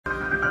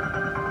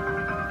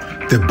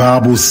The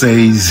Bible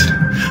says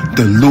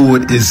the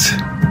Lord is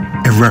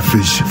a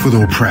refuge for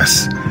the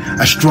oppressed,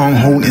 a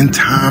stronghold in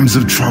times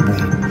of trouble.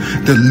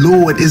 The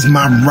Lord is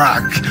my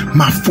rock,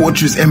 my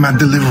fortress, and my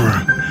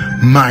deliverer.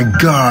 My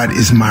God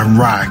is my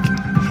rock,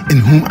 in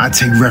whom I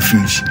take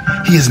refuge.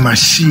 He is my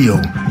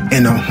shield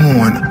and the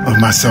horn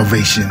of my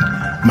salvation,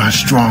 my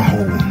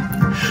stronghold.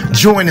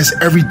 Join us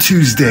every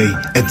Tuesday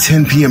at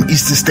 10 p.m.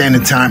 Eastern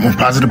Standard Time on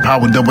Positive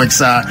Power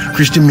XXI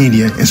Christian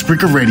Media and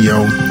Spreaker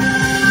Radio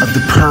of the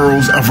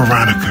Pearls of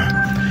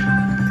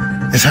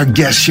Veronica, as her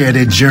guests share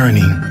their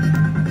journey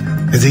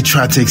as they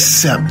try to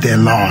accept their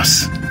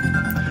loss.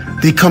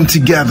 They come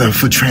together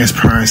for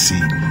transparency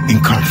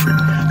and comfort.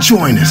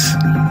 Join us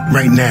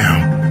right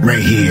now, right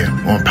here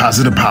on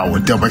Positive Power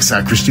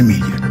XXI Christian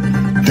Media.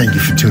 Thank you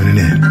for tuning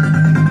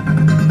in.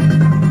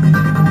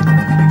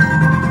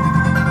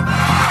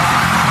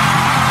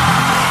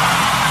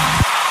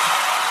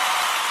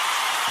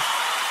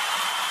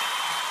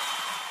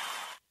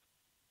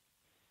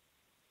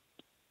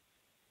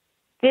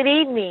 Good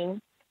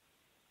evening,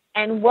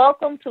 and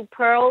welcome to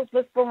Pearls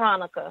with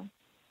Veronica,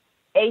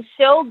 a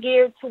show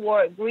geared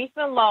toward grief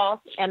and loss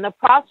and the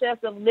process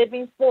of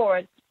living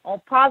forward on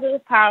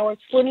Positive Power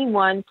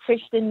 21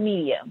 Christian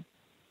Media.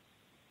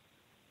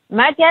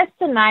 My guest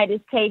tonight is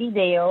Katie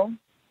Dale,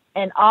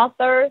 an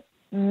author,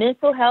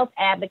 mental health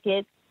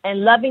advocate,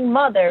 and loving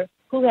mother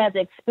who has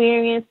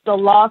experienced the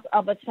loss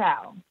of a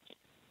child.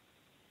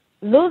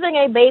 Losing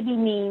a baby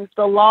means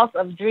the loss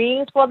of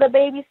dreams for the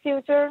baby's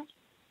future.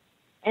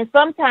 And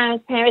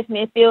sometimes parents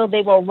may feel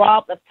they were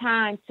robbed of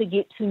time to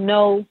get to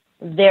know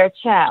their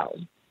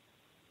child.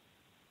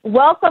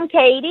 Welcome,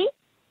 Katie.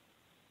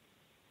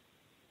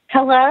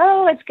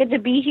 Hello, it's good to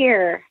be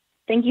here.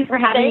 Thank you for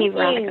having me,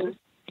 Veronica.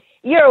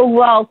 You're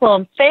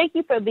welcome. Thank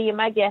you for being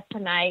my guest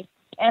tonight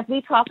as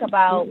we talk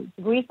about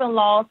grief and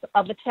loss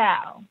of a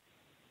child.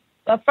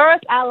 But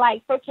first, I'd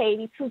like for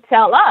Katie to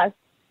tell us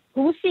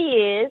who she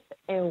is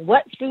and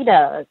what she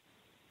does.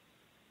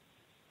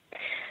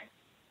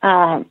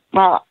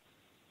 Well,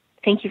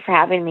 thank you for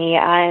having me.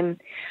 I'm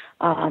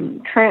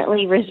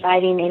currently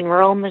residing in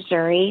rural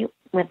Missouri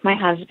with my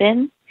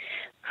husband,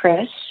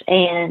 Chris,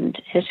 and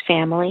his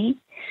family.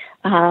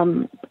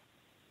 I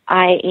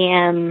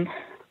am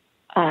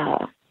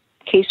a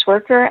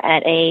caseworker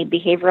at a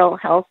behavioral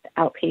health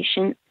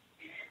outpatient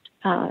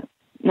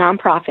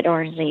nonprofit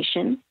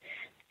organization.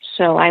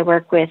 So I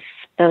work with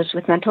those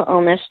with mental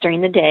illness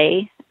during the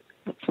day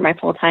for my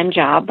full-time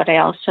job, but I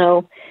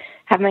also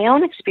have my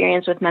own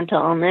experience with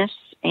mental illness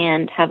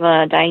and have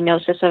a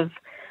diagnosis of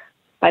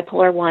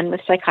bipolar 1 with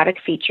psychotic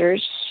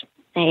features.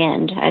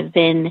 And I've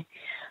been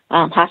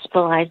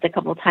hospitalized a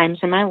couple times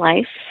in my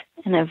life,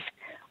 and I've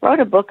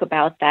wrote a book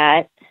about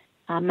that,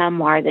 a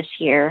memoir this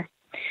year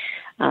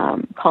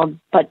called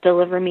But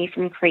Deliver Me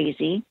from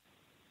Crazy.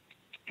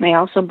 I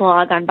also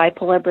blog on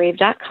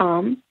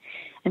bipolarbrave.com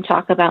and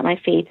talk about my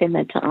faith in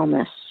mental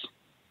illness.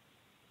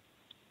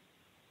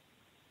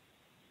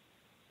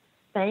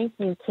 Thank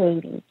you,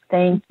 Katie.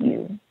 Thank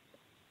you.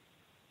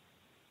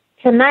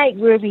 Tonight,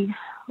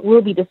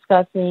 we'll be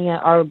discussing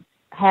or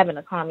having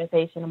a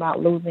conversation about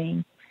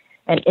losing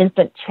an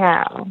infant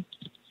child.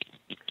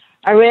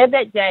 I read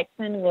that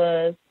Jackson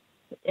was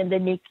in the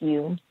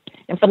NICU.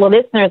 And for the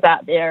listeners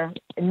out there,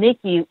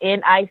 NICU,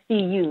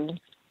 N-I-C-U,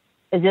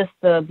 is just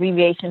the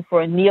abbreviation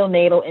for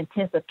neonatal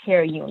intensive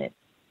care unit.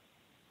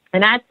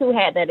 And I, too,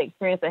 had that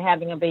experience of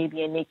having a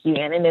baby in NICU,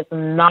 and it is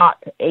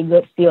not a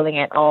good feeling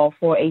at all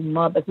for a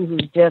mother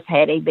who's just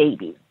had a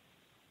baby.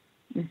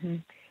 Mm-hmm.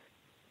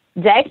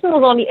 Jackson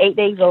was only 8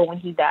 days old when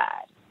he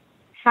died.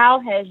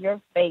 How has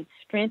your faith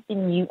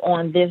strengthened you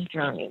on this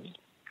journey?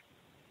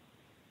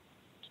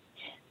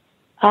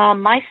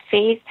 My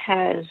faith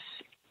has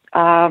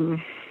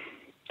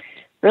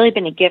really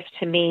been a gift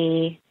to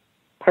me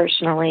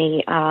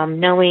personally,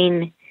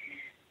 knowing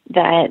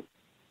that,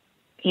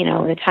 you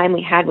know, the time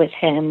we had with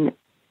him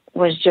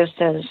was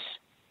just as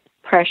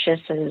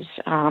precious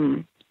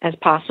as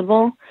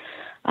possible.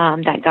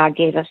 That God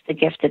gave us the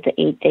gift of the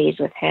 8 days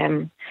with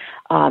him.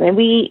 And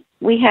we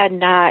had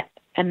not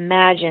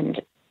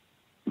imagined,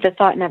 the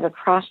thought never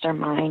crossed our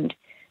mind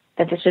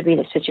that this would be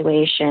the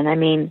situation. I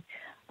mean,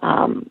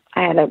 I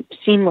had a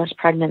seamless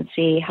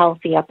pregnancy,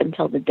 healthy up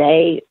until the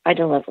day I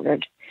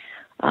delivered.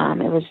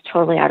 It was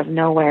totally out of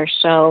nowhere.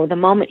 So the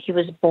moment he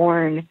was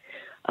born,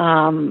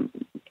 having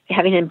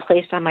him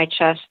placed on my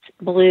chest,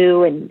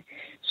 blue and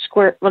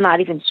not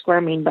even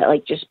squirming, but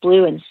like just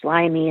blue and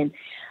slimy, and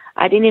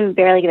I didn't even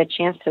barely get a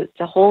chance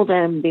to hold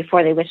him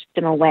before they whisked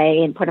him away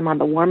and put him on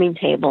the warming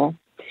table.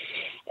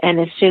 And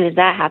as soon as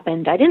that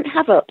happened, I didn't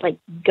have a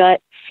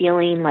gut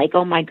feeling like,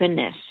 oh my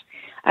goodness.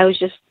 I was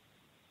just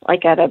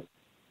like at a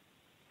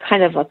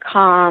kind of a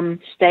calm,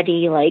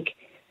 steady, like,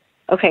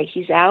 okay,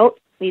 he's out.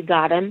 We've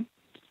got him.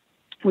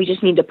 We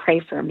just need to pray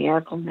for a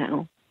miracle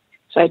now.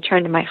 So I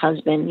turned to my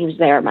husband. He was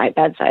there at my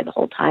bedside the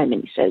whole time,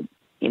 and he said,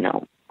 you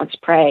know, let's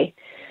pray.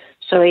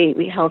 So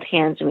we held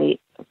hands, and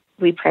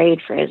we prayed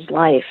for his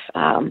life,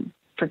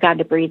 for God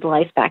to breathe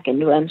life back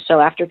into him. So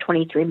after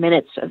 23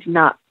 minutes of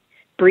not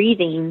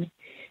breathing,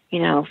 you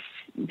know,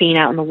 being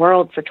out in the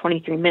world for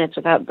 23 minutes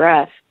without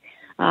breath.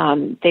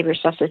 They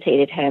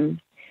resuscitated him,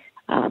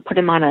 put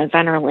him on a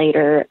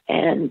ventilator,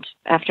 and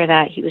after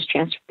that he was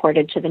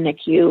transported to the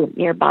NICU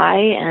nearby,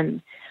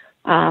 and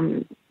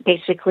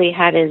basically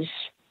had his,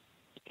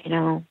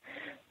 the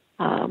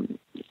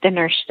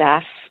nurse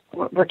staff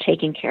were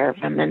taking care of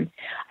him. And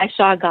I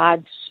saw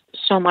God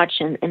so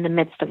much in the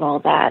midst of all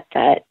that,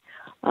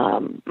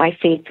 my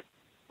faith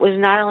was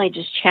not only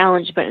just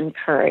challenged but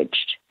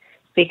encouraged,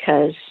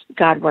 because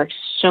God works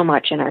so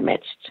much in our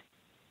midst.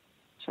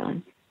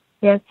 So,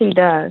 yes, He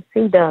does.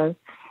 He does.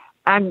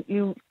 I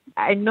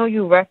know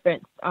you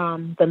referenced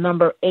the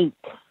number 8,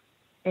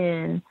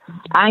 and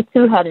I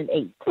too had an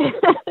 8.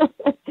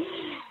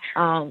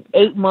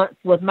 8 months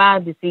with my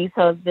deceased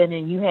husband,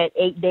 and you had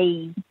 8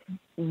 days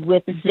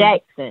with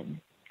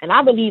Jackson. And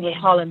I believe in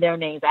calling their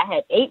names. I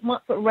had 8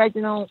 months with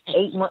Reginald,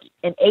 8 months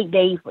and 8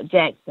 days with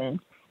Jackson.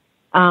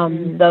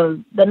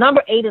 The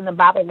number 8 in the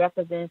Bible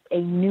represents a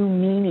new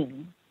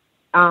meaning,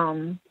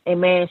 a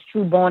man's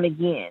true born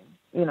again,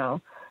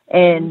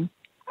 and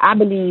I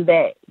believe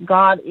that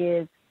God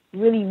is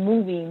really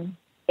moving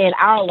in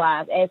our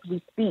lives as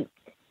we speak,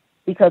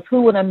 because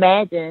who would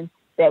imagine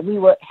that we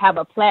would have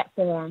a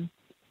platform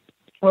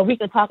where we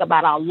can talk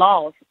about our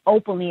loss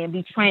openly and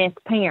be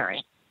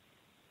transparent,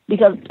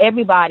 because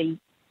everybody,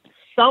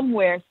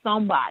 somewhere,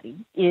 somebody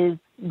is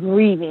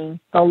grieving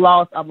the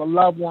loss of a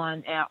loved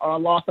one or a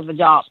loss of a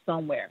job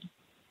somewhere.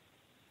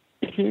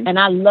 Mm-hmm. And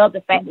I love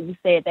the fact that you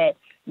said that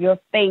your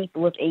faith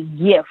was a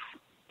gift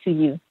to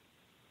you.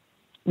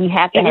 We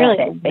have to have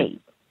that faith.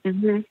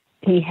 Mm-hmm.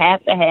 We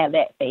have to have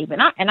that faith.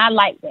 And I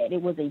like that.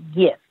 It was a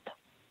gift.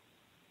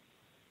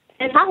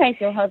 And how has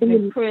your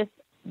husband, Chris,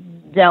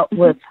 dealt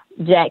with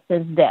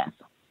Jackson's death?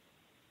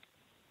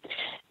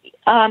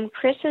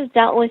 Chris has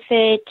dealt with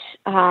it.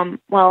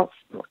 Well,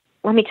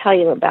 let me tell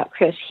you about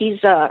Chris.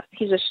 He's a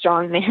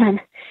strong man.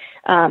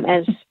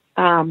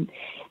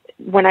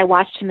 When I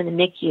watched him in the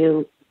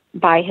NICU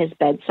by his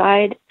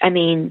bedside, I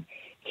mean,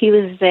 he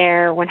was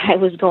there when I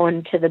was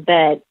going to the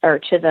bed, or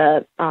to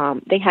the,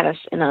 they had us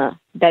in a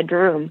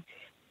bedroom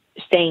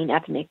staying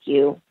at the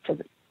NICU for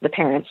the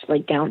parents,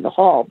 like down the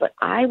hall. But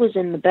I was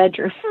in the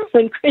bedroom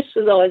when Chris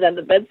was always at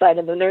the bedside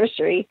in the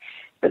nursery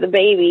for the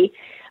baby.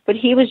 But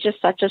he was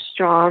just such a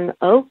strong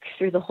oak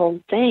through the whole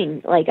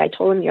thing. Like I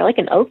told him, you're like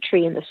an oak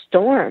tree in the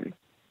storm.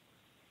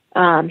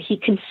 He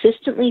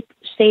consistently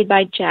stayed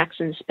by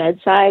Jackson's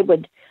bedside,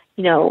 would,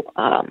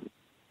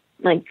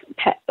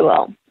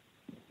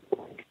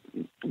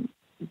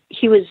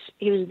 he was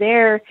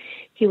there.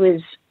 He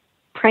was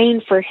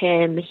praying for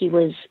him. He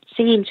was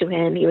singing to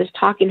him. He was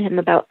talking to him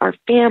about our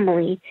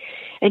family,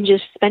 and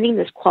just spending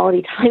this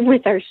quality time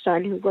with our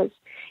son, who was,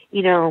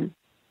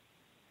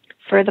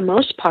 for the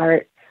most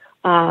part,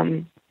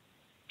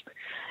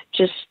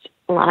 just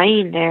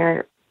lying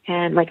there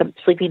and like a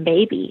sleeping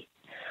baby.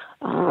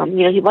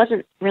 He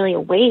wasn't really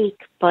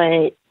awake,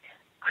 but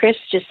Chris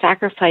just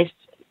sacrificed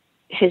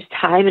his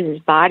time and his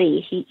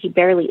body. He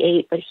barely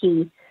ate, but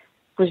he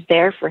was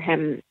there for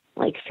him,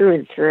 like through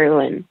and through.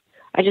 And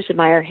I just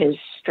admire his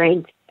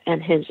strength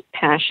and his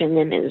passion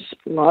and his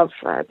love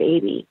for our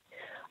baby.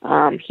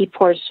 He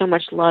poured so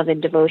much love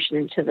and devotion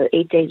into the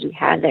 8 days we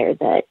had there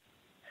that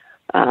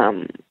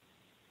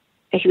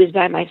he was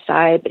by my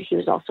side, but he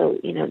was also,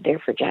 there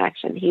for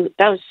Jackson.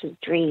 That was his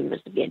dream,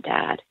 was to be a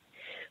dad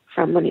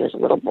from when he was a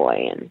little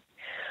boy. And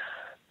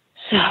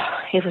so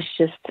it was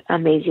just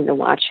amazing to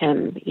watch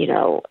him,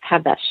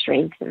 have that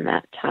strength in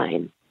that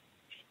time.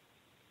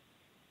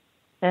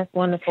 That's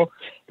wonderful.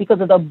 Because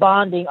of the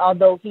bonding,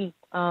 although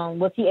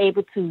was he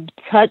able to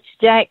touch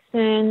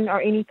Jackson or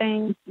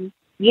anything?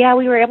 Yeah,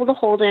 we were able to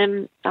hold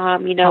him.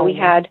 We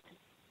had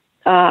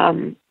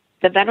the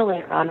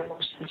ventilator on him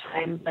most of the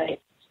time, but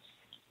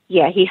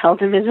yeah, he held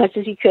him as much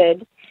as he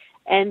could.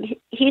 And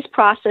he's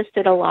processed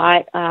it a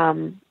lot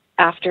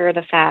after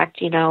the fact,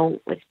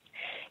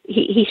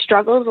 he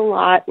struggles a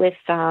lot with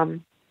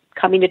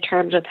coming to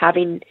terms with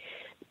having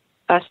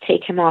us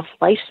take him off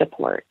life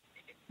support.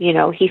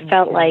 He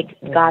felt like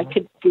God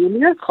could do a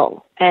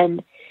miracle,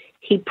 and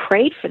he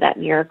prayed for that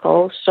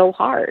miracle so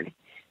hard.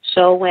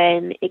 So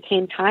when it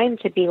came time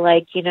to be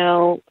like,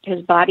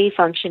 his body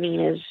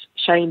functioning is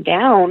shutting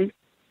down,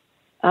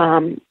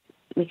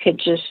 we could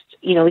just,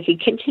 we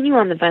could continue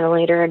on the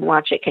ventilator and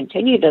watch it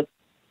continue to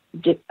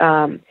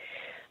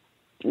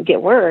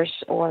get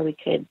worse, or we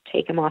could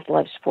take him off the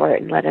life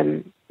support and let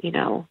him,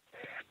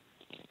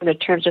 in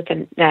terms of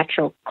the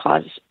natural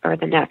cause or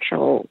the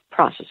natural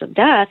process of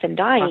death and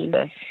dying.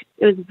 Okay.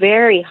 It was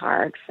very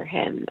hard for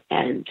him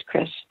and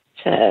Chris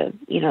to,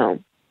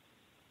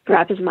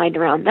 wrap his mind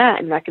around that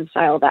and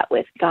reconcile that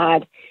with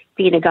God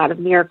being a God of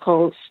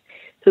miracles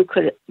who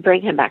could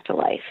bring him back to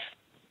life,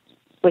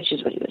 which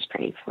is what he was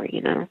praying for,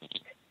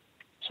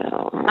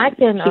 So I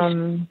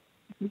can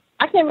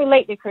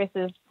relate to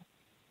Chris's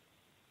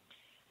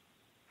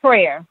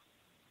praying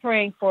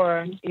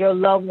for your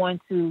loved one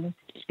to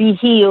be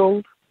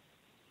healed,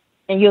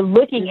 and you're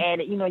looking at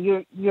it,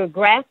 you're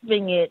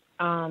grasping it.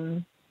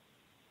 How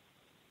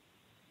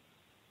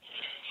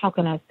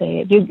can I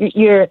say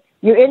it?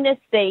 you're in this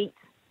state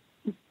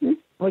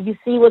where you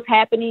see what's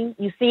happening,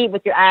 you see it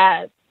with your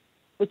eyes,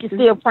 but you're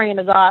still praying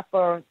to God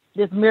for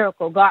this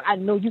miracle. God, I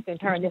know you can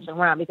turn this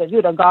around because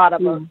you're the God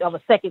of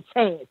a second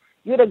chance.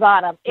 You're the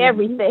God of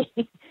everything.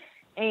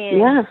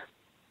 And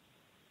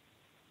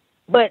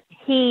but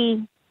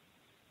he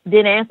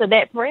didn't answer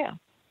that prayer.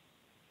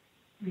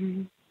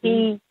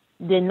 He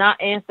did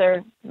not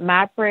answer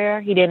my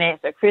prayer. He didn't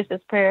answer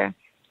Chris's prayer.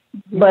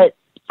 But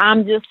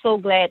I'm just so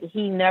glad that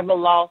he never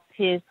lost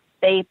his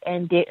faith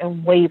and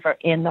didn't waver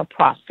in the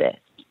process.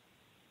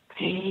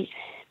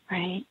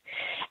 Right.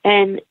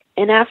 And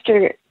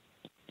after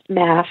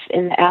math,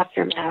 in the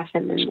aftermath,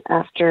 and then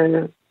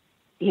after,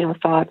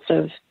 thoughts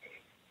of,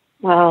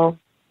 well,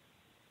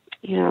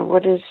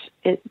 what is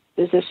it?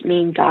 Does this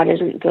mean God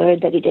isn't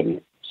good, that he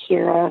didn't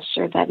hear us,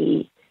 or that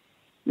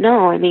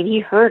no, I mean, he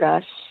heard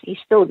us. He's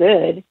still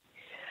good.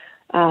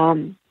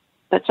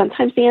 But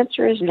sometimes the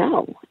answer is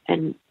no.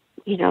 And,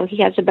 he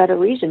has a better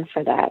reason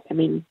for that. I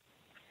mean,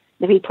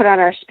 if we put on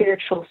our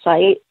spiritual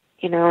sight,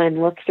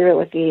 and look through it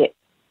with the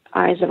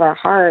eyes of our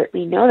heart,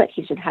 we know that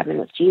he's in heaven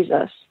with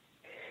Jesus.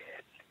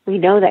 We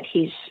know that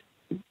he's,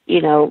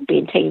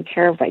 being taken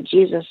care of by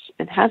Jesus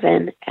in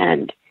heaven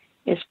and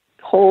is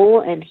whole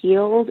and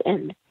healed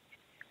and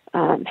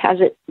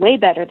has it way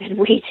better than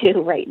we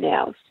do right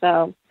now.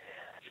 So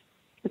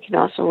we can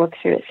also look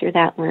through it through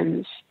that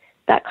lens.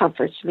 That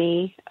comforts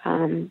me,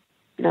 knowing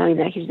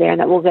that he's there and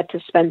that we'll get to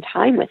spend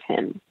time with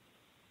him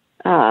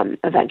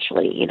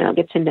eventually,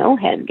 get to know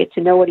him, get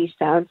to know what he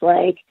sounds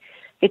like,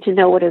 get to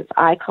know what his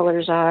eye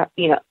colors are,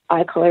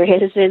 eye color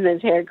is, and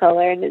his hair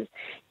color and his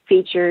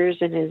features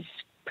and his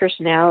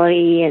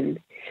personality. And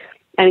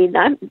I mean,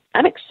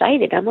 I'm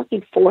excited. I'm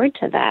looking forward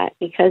to that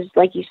because,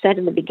 like you said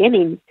in the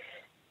beginning,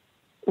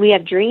 we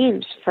have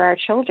dreams for our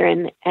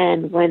children,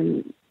 and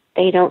when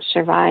they don't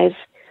survive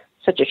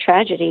such a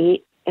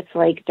tragedy, it's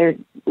like they're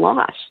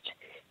lost.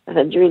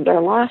 The dreams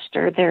are lost,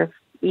 or they're,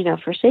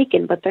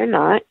 forsaken, but they're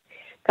not.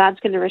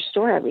 God's going to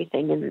restore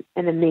everything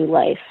in a new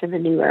life, in the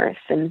new earth.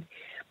 And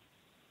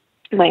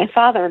my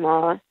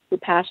father-in-law, who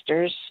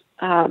pastors,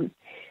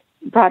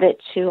 brought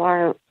it to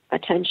our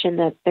attention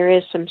that there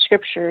is some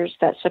scriptures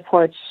that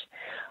supports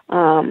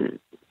the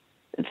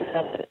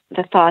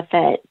thought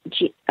that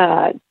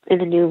in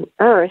the new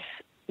earth,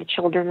 the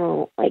children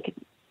will,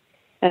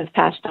 have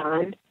passed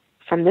on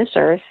from this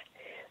earth,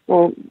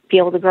 will be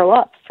able to grow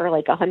up for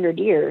 100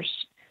 years.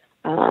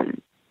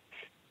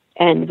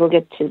 And we'll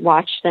get to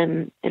watch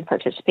them and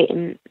participate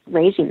in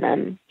raising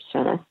them.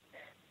 So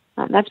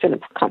that's been a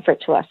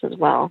comfort to us as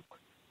well.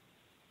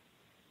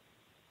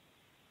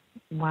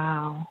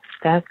 Wow,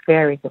 that's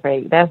very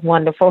great. That's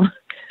wonderful.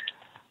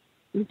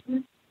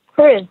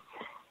 Chris,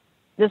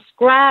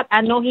 describe.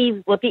 I know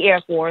he's with the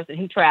Air Force and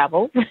he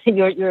travels.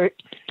 Your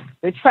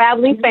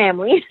traveling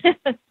family.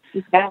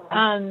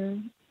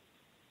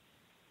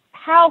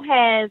 How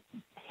has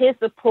his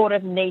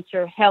supportive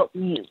nature helped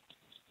you?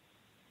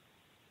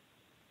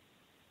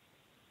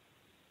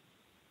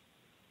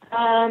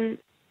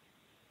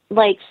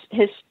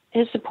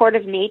 His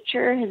supportive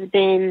nature has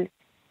been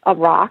a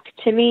rock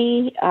to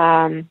me.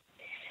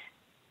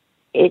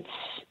 It's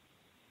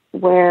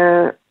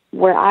where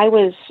I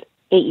was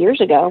 8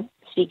 years ago,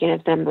 speaking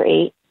of number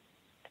 8,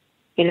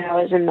 I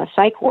was in the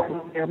psych ward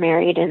when we were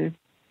married and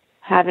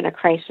having a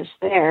crisis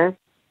there.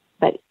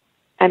 But,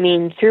 I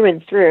mean, through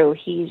and through,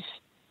 he's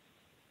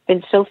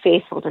been so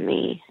faithful to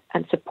me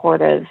and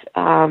supportive.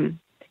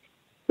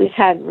 We've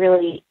had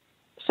really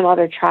some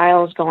other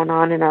trials going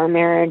on in our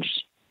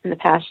marriage in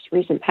the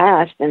recent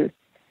past, and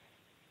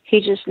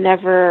he just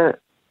never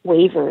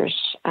wavers.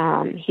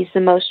 He's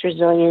the most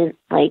resilient,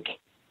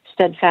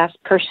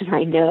 steadfast person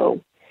I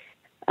know.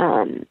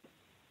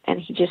 And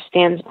he just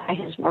stands by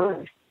his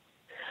word.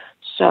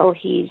 So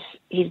he's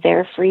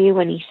there for you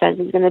when he says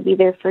he's going to be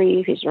there for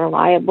you. He's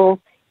reliable.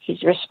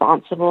 He's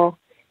responsible,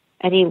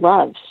 and he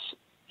loves.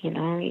 He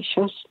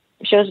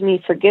shows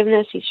me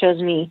forgiveness. He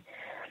shows me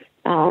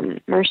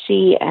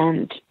mercy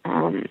and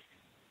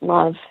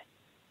love.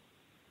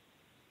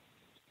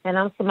 And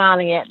I'm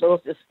smiling at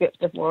those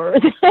descriptive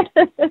words.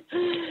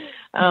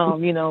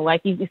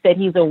 Like you said,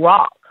 he's a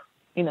rock.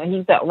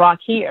 He's that rock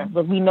here,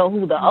 but we know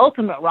who the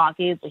ultimate rock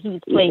is. But he's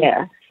played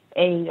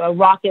a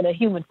rock in a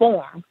human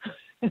form.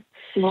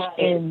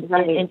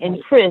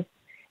 And Chris,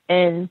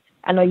 and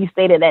I know you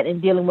stated that in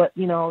dealing with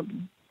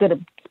the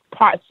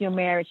parts of your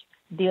marriage,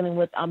 dealing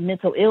with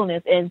mental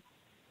illness, and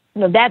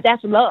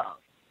that's love.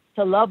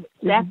 To love,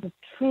 that's the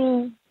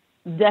true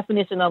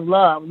definition of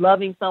love.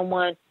 Loving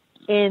someone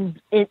in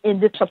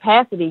this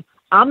capacity.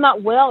 I'm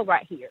not well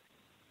right here,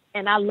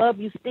 and I love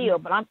you still,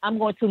 but I'm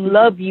going to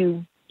love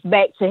you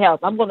back to health.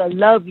 I'm going to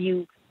love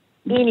you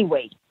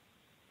anyway.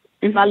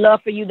 My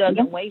love for you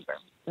doesn't waver,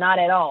 not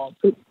at all.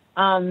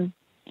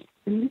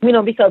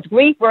 Because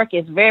grief work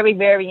is very,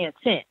 very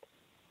intense.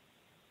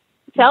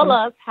 Tell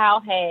us, how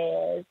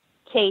has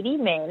Katie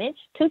managed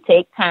to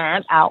take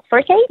time out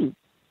for Katie?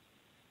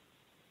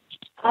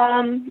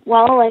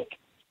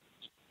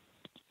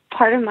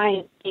 Part of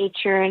my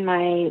nature and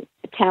my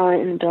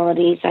talent and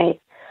abilities, I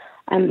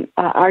I'm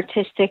an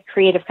artistic,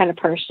 creative kind of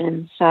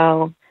person.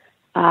 So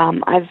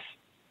I've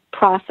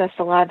processed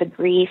a lot of the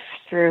grief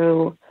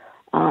through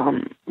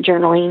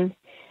journaling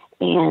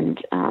and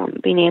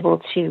being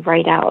able to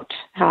write out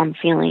how I'm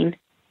feeling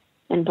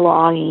and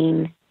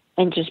blogging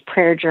and just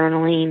prayer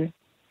journaling.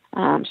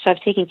 So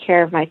I've taken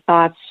care of my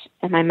thoughts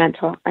and my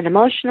mental and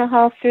emotional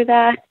health through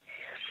that.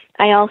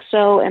 I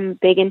also am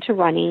big into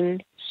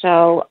running.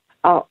 So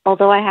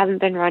although I haven't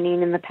been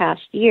running in the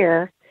past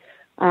year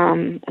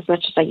as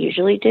much as I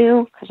usually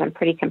do, because I'm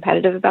pretty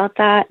competitive about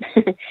that,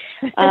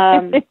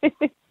 I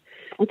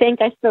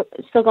think I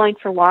still going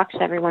for walks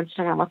every once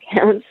in a while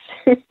counts.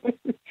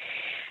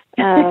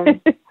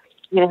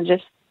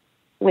 Just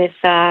with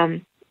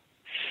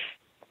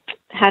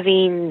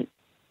having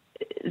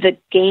the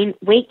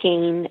weight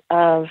gain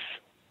of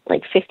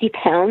like 50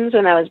 pounds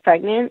when I was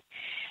pregnant.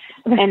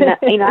 And, I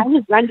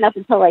was running up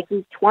until like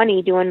week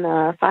 20 doing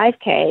the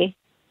 5K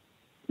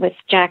with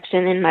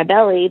Jackson in my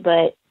belly,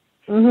 but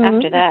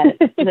after that,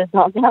 it was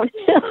all downhill.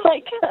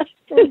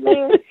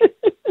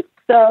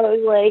 So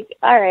it was like,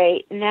 all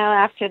right, now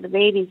after the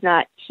baby's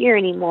not here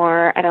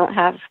anymore,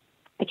 I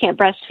can't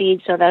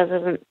breastfeed, so that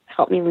doesn't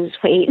help me lose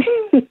weight.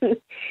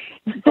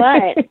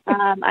 But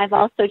I've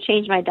also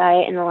changed my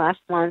diet in the last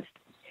month.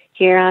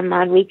 Here I'm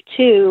on week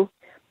 2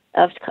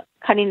 of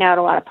cutting out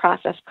a lot of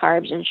processed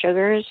carbs and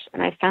sugars,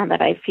 and I found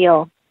that I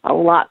feel a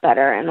lot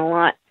better and a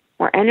lot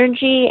more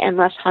energy and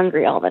less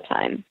hungry all the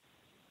time.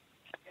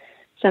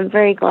 So I'm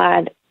very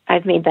glad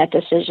I've made that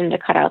decision to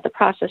cut out the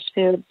processed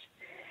foods.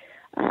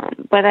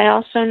 But I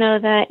also know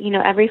that,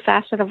 every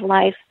facet of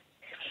life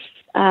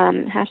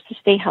has to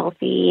stay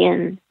healthy.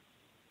 And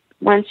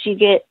once you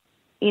get,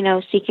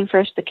 seeking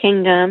first the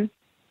kingdom,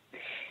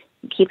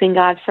 keeping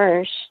God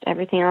first,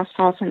 everything else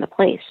falls into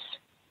place.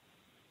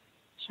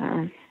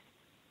 So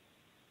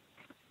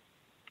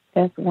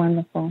that's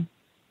wonderful.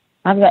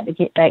 I've got to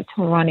get back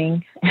to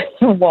running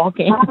and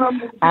walking.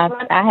 I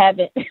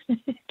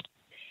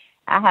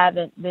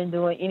haven't been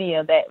doing any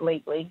of that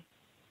lately.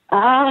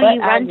 Oh, but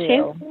you run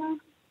too?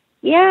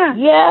 Yeah.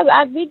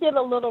 We did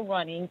a little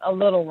running,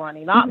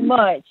 not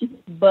much,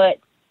 but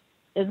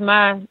is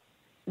my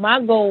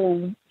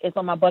goal is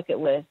on my bucket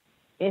list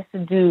is to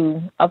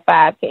do a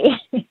 5K.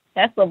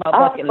 That's on my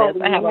bucket list.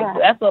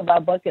 That's on my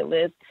bucket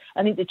list.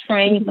 I need to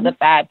train for the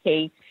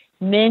 5K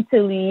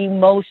mentally,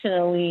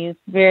 emotionally,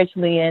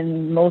 spiritually,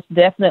 and most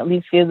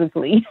definitely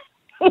physically.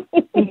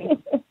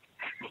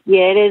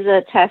 Yeah, it is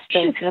a test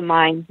of the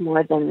mind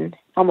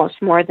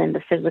almost more than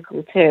the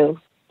physical too,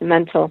 the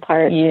mental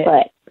part. Yeah.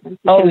 But to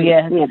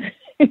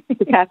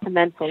pass the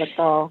mental, it's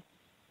all,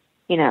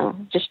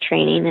 just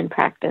training and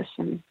practice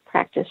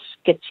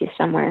gets you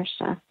somewhere.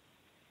 So,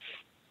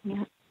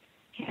 yeah.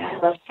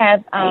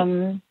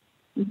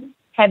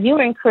 Have you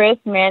and Chris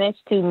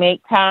managed to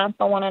make time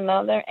for one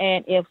another?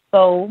 And if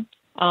so,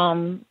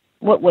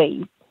 what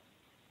ways?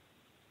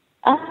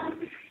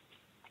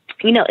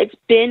 It's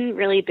been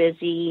really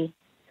busy.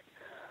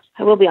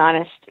 I will be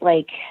honest,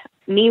 like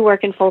me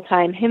working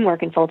full-time, him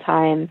working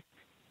full-time,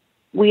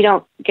 we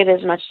don't get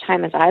as much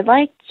time as I'd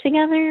like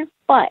together,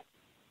 but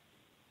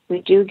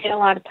we do get a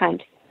lot of time.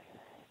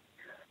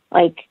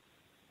 I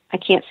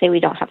can't say we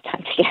don't have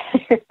time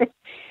together.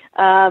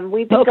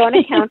 We've been going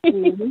to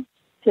counseling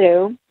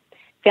too,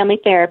 family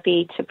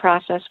therapy to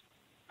process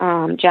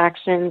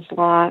Jackson's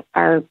loss,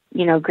 our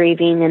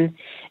grieving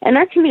and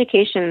our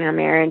communication in our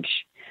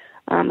marriage.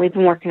 We've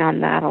been working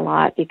on that a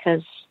lot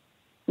because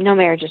no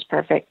marriage is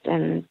perfect,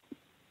 and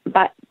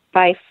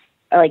to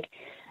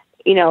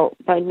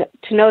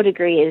no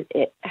degree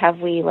have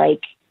we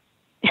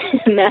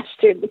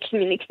mastered the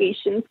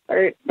communication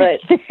part, but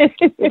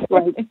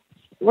it's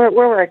we're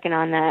working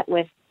on that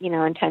with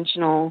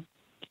intentional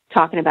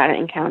talking about it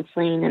in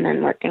counseling and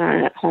then working on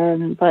it at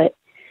home. But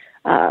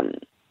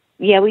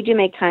we do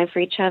make time for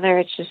each other.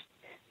 It's just,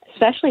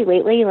 especially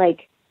lately,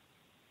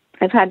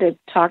 I've had to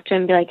talk to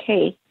him and be like,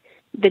 hey,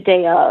 the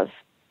day of,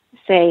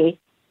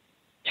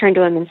 turn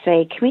to him and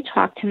say, can we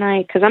talk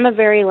tonight? Because I'm a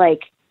very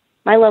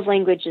my love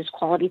language is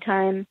quality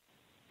time.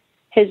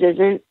 His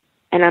isn't.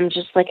 And I'm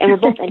just and we're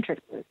both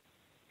introverts.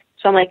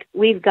 So I'm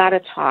we've got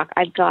to talk.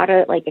 I've got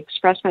to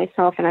express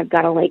myself, and I've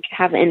got to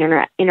have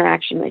an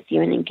interaction with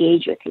you and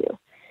engage with you.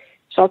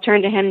 So I'll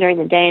turn to him during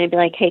the day and be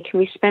like, hey, can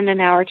we spend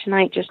an hour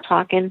tonight just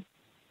talking?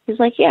 He's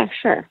like, yeah,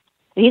 sure.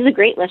 And he's a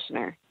great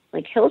listener.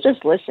 He'll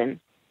just listen.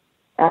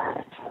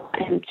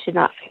 And to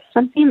not fix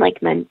something,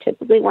 men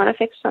typically want to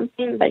fix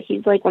something, but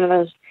he's one of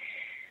those,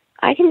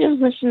 I can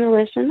just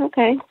listen,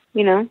 okay,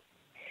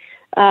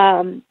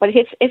 But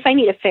if I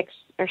need a fix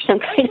or some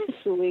kind of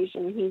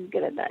solution, he's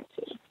good at that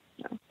too.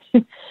 So.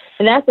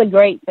 And that's a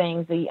great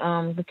thing.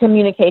 The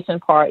communication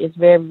part is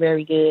very,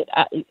 very good.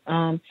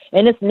 And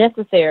it's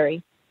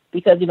necessary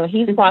because,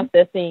 he's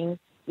processing,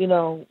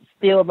 still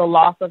the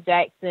loss of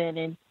Jackson,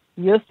 and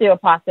you're still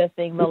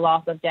processing the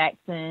loss of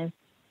Jackson.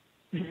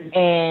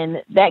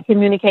 And that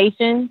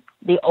communication,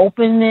 the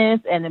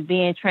openness and the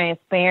being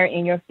transparent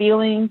in your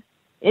feelings,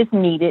 is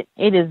needed.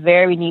 It is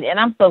very needed. And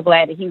I'm so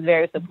glad that he's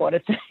very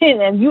supportive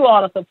and you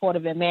all are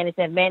supportive and manage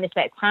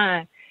that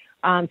time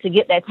to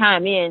get that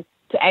time in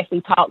to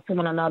actually talk to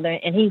one another.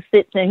 And he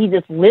sits and he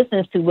just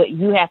listens to what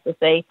you have to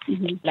say.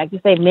 Mm-hmm. Like you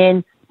say,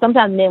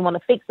 sometimes men want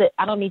to fix it.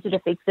 I don't need you to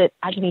fix it.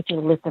 I just need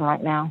you to listen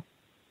right now.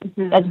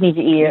 Mm-hmm. I just need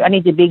your ears. I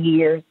need your big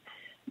ears.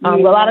 But a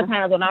lot of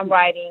times when I'm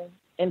writing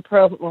in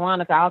Pearls with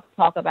Veronica, I'll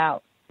talk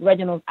about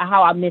Reginald,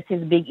 how I miss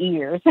his big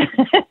ears.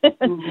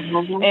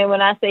 Mm-hmm. And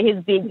when I say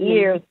his big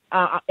ears,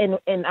 and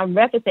I'm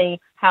referencing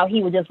how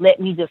he would just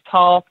let me just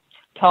talk.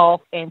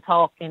 Oh, that's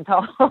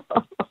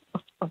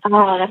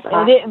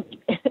awesome.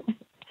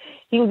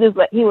 He would just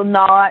he would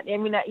nod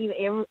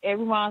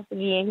every once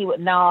again. He would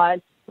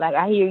nod like,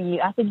 I hear you.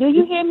 I said, do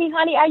you hear me,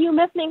 honey? Are you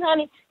listening,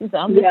 honey? He said,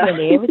 I'm listening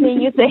to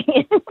everything you're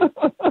saying.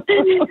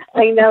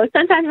 I know.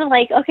 Sometimes I'm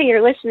like, okay,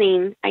 you're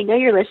listening. I know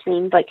you're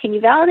listening, but can you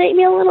validate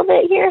me a little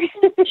bit here?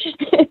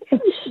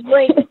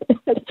 Like,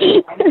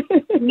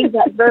 need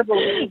that verbal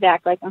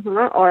feedback, like,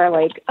 or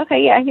like,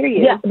 okay, yeah, I hear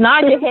you. Yeah,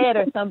 nod your head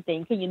or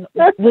something.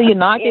 Will you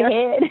nod your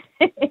head?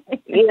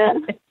 Yeah.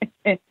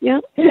 Yeah.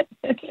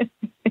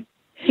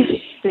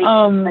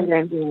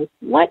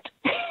 What?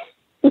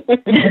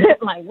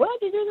 Like, what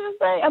did you just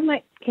say? I'm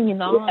like, can you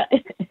nod?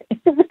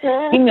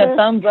 Give me a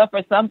thumbs up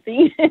or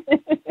something.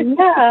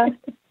 Yeah.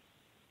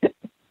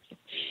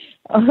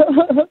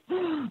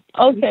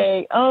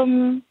 Okay.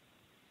 On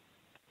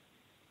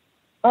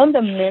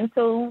the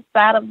mental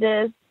side of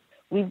this,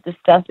 we've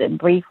discussed it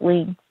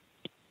briefly.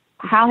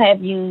 How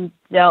have you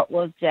dealt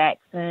with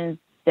Jackson's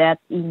death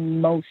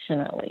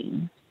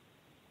emotionally?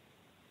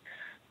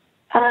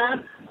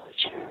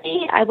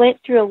 I went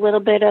through a little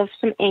bit of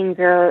some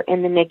anger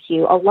in the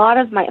NICU. A lot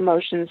of my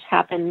emotions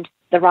happened,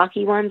 the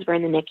rocky ones were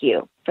in the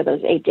NICU for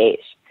those 8 days.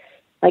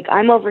 Like,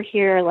 I'm over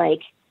here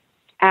like,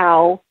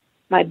 ow,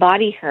 my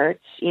body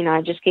hurts. You know,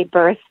 I just gave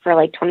birth for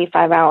like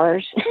 25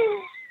 hours.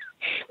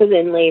 Was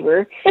in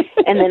labor.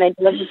 And then I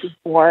delivered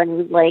before and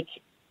was like,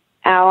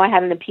 ow, I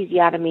had an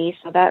episiotomy,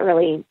 so that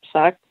really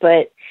sucked.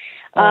 But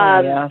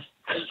that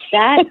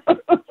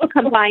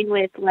combined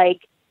with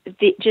like,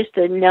 just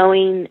the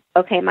knowing,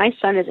 okay, my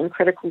son is in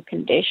critical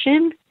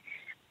condition.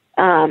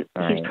 Right.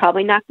 He's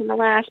probably not going to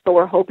last, but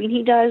we're hoping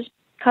he does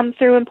come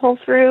through and pull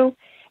through.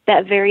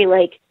 That very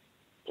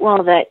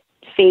that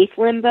faith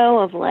limbo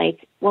of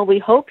like, well, we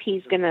hope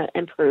he's going to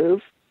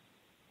improve.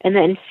 And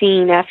then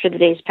seeing after the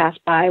days pass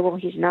by, well,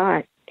 he's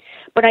not.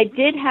 But I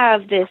did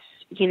have this,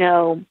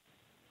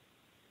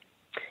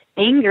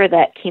 anger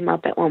that came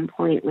up at one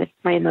point with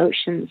my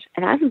emotions.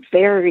 And I'm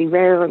very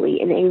rarely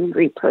an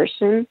angry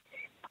person.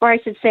 Or I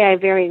should say I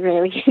very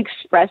rarely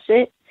express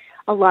it.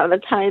 A lot of the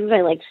times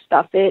I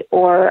stuff it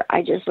or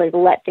I just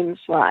let things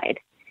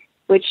slide,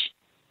 which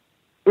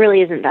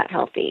really isn't that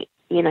healthy,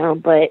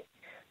 but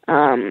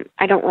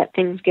I don't let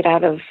things get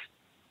out of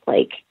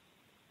I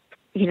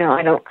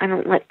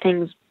don't let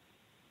things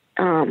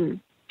kind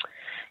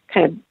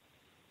of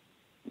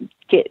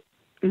get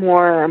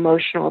more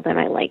emotional than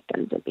I like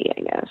them to be,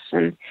 I guess.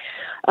 And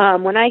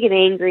when I get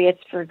angry, it's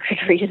for a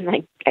good reason,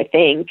 I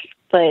think.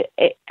 But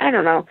I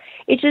don't know.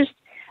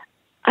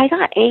 I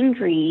got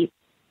angry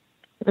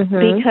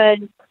because,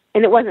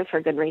 and it wasn't for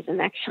a good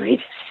reason,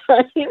 actually,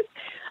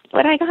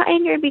 but I got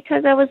angry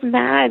because I was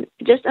mad,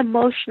 just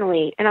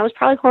emotionally, and I was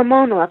probably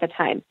hormonal at the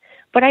time.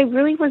 But I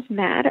really was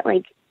mad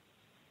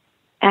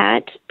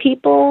at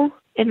people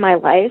in my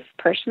life,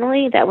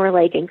 personally, that were,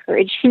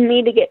 encouraging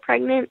me to get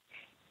pregnant,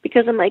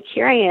 because I'm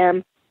here I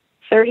am,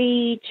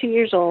 32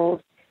 years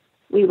old.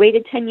 We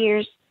waited 10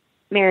 years,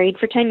 married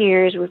for 10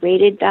 years. We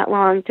waited that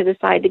long to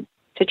decide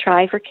to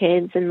try for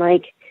kids, and,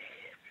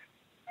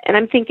 and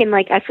I'm thinking,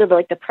 I feel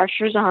the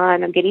pressure's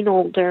on. I'm getting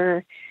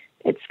older.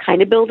 It's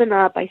kind of building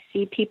up. I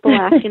see people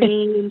asking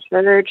me in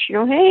church,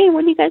 hey,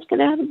 when are you guys going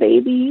to have a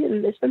baby?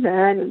 And this and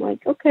that. And I'm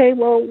like, okay,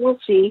 well, we'll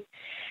see.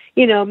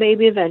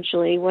 Maybe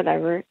eventually,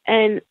 whatever.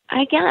 And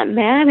I got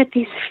mad at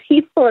these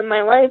people in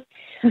my life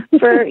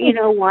for,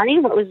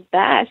 wanting what was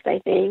best, I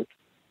think.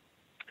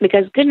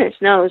 Because goodness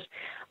knows,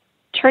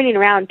 turning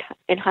around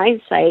in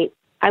hindsight,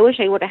 I wish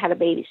I would have had a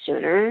baby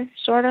sooner,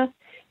 sort of.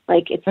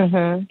 It's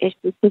a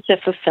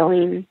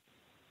fulfilling,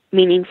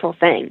 meaningful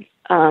thing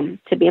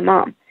to be a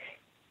mom.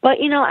 But,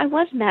 I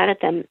was mad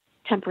at them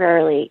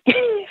temporarily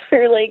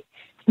for, you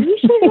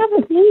should have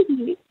a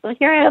baby. Well,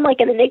 here I am,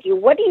 in the NICU.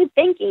 What are you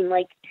thinking?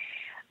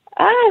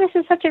 This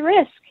is such a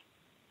risk.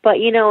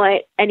 But you know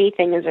what?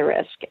 Anything is a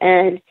risk.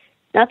 And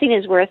nothing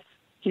is worth,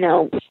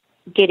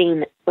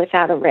 getting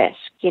without a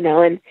risk,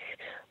 And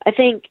I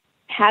think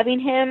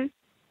having him,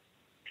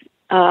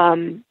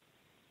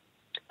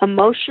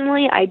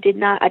 emotionally, I did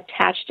not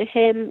attach to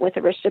him with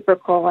a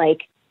reciprocal,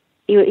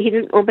 he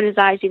didn't open his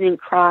eyes, he didn't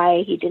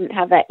cry, he didn't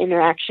have that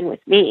interaction with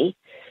me.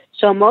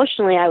 So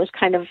emotionally, I was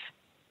kind of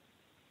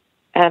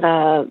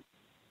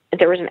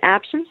there was an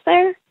absence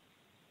there.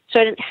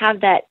 So I didn't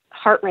have that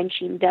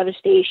heart-wrenching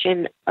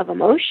devastation of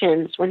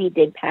emotions when he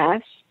did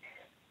pass.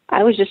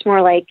 I was just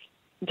more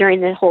during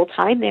the whole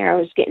time there, I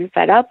was getting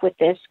fed up with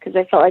this because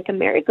I felt like a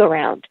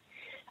merry-go-round.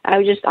 I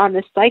was just on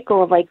this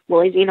cycle of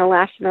well, is he going to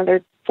last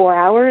another 4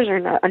 hours or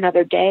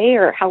another day,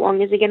 or how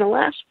long is he going to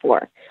last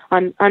for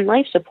on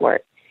life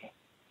support?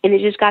 And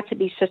it just got to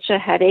be such a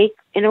headache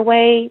in a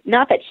way.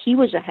 Not that he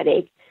was a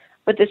headache,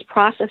 but this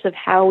process of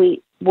how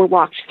we were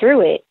walked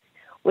through it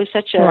was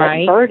such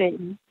a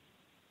burden.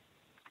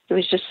 It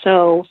was just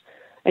so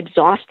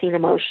exhausting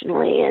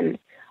emotionally, and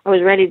I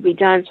was ready to be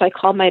done. So I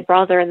called my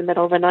brother in the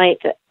middle of the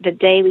night. The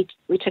day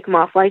we took him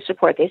off life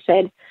support, they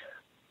said,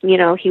 you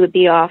know, he would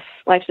be off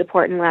life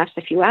support and last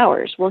a few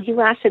hours. Well, he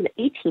lasted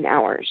 18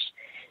 hours,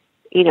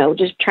 you know,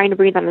 just trying to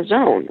breathe on his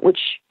own, which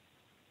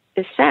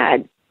is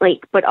sad, like,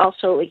 but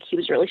also, like, he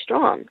was really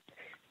strong.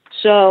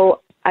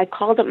 So I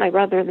called up my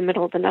brother in the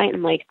middle of the night, and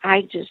I'm like,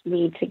 I just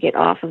need to get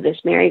off of this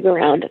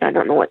merry-go-round, and I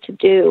don't know what to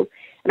do.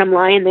 And I'm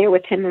lying there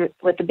with him,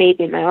 with the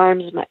baby in my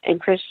arms,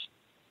 and Chris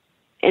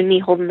and me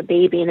holding the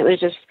baby, and it was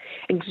just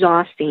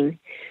exhausting.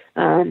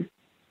 I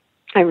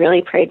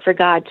really prayed for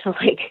God to,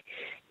 like,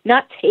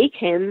 not take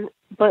him,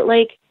 but,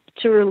 like,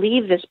 to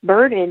relieve this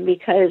burden,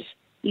 because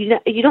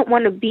you don't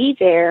want to be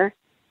there.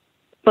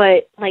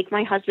 But like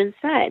my husband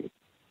said,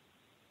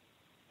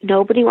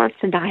 nobody wants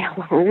to die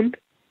alone.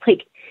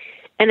 Like,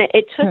 and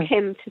it took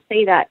him to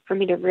say that for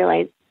me to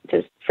realize,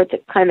 for it to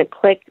kind of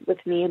click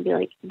with me and be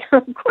like, no,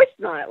 of course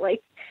not.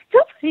 Like,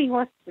 nobody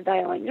wants to die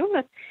alone. You don't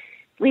want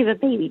to leave a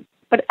baby.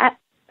 But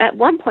at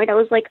one point I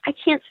was like, I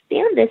can't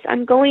stand this.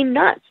 I'm going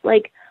nuts.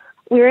 Like,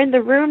 we were in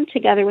the room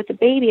together with the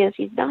baby as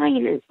he's dying,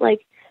 and it's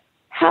like,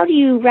 how do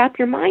you wrap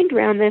your mind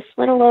around this,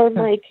 let alone,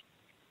 like,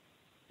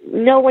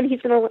 know when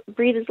he's going to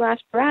breathe his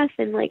last breath,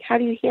 and, like, how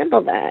do you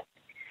handle that?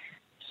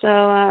 So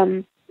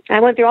I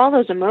went through all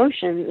those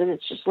emotions, and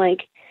it's just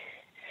like,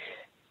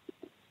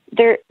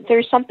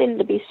 there's something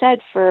to be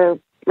said for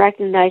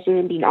recognizing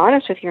and being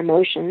honest with your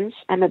emotions.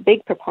 I'm a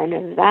big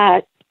proponent of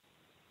that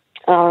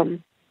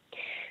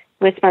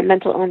with my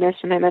mental illness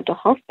and my mental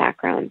health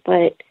background.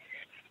 But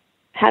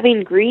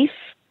having grief,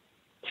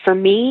 for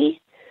me,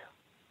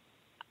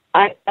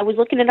 I was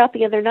looking it up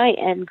the other night,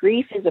 and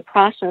grief is a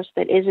process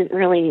that isn't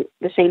really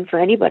the same for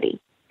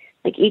anybody.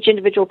 Like, each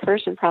individual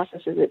person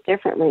processes it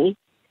differently.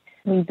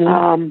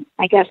 Mm-hmm.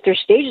 I guess there's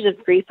stages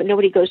of grief, but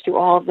nobody goes through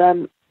all of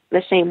them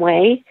the same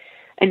way,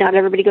 and not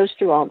everybody goes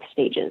through all the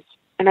stages.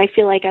 And I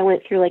feel like I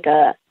went through, like,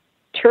 a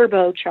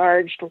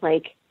turbocharged,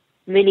 like,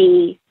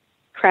 mini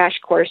crash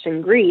course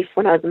in grief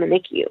when I was in the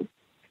NICU.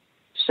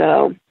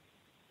 So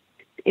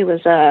it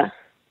was a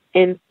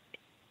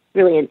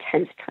really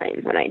intense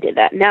time when I did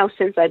that. Now,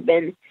 since I've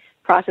been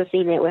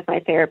processing it with my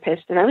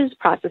therapist, and I was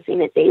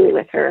processing it daily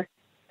with her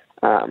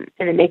in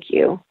the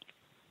NICU.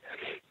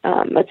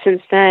 But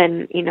since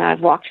then, you know,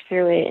 I've walked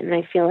through it, and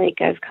I feel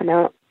like I've come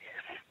out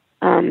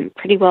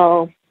pretty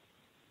well,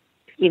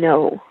 you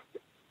know,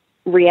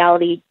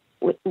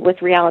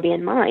 with reality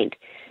in mind.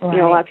 Right. You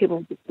know, a lot of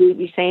people would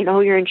be saying, oh,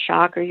 you're in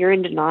shock, or you're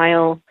in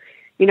denial,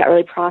 you're not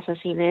really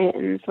processing it.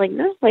 And it's like,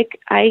 no, like,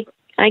 I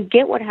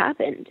get what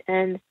happened.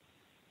 And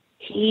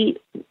he,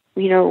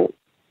 you know,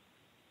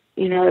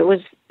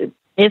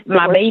 it's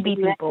my baby,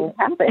 people.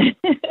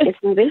 It's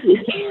my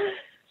baby.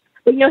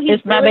 But, you know,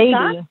 it's my baby.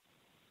 God.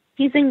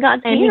 He's in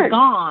God's hand. And he's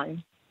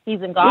gone.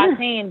 He's in God's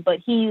hand, but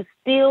he's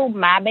still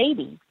my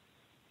baby.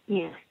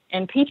 Yeah.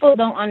 And people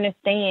don't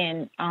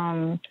understand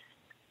how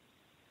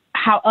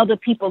other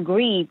people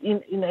grieve.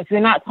 You know, if you're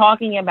not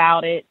talking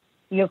about it,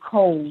 you're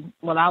cold.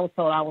 Well, I was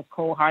told I was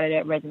cold-hearted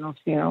at Reginald's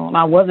funeral. And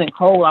I wasn't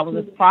cold. I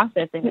was just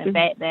processing the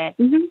fact that,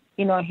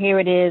 you know, here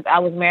it is. I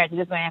was married to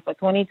this man for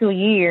 22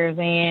 years,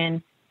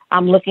 and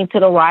I'm looking to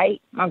the right.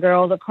 My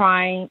girls are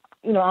crying,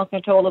 you know,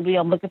 uncontrollably.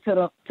 I'm looking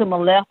to my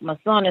left. My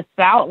son is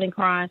silently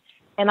crying.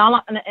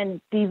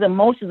 And these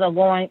emotions are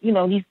going, you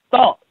know, these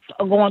thoughts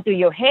are going through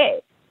your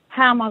head.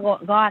 How am I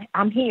going? God,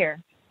 I'm here.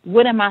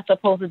 What am I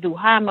supposed to do?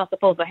 How am I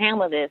supposed to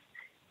handle this?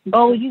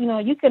 Oh, you know,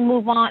 you can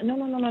move on.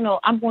 No.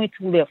 I'm going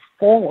to live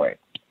forward.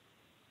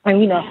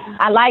 And, you know,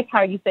 I like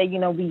how you say, you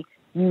know,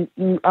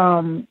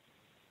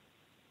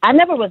 I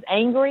never was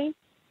angry.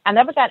 I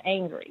never got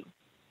angry.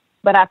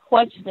 But I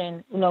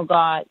questioned, you know,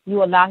 God,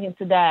 you allow him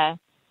to die.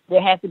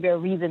 There has to be a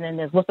reason in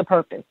this. What's the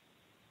purpose?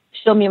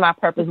 Show me my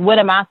purpose. What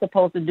am I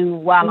supposed to do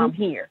while I'm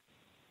here?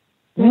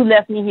 You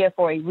left me here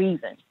for a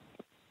reason.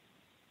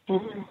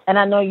 And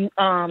I know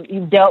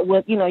you've dealt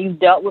with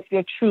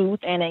your truth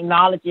and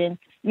acknowledging,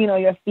 you know,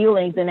 your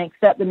feelings and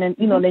accepting,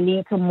 you know, the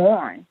need to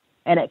mourn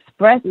and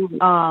express, you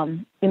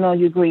know,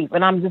 your grief.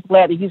 And I'm just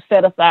glad that you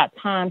set aside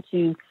time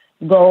to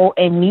go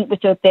and meet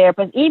with your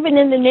therapist, even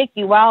in the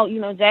NICU, while, you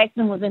know,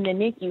 Jackson was in the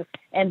NICU.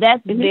 And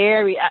that's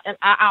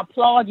I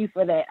applaud you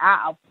for that.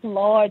 I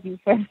applaud you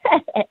for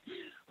that.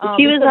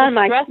 She was on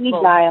my speed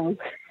dial.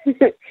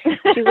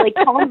 She was like,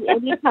 call me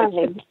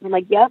anytime. I'm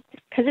like, yep,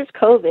 because it's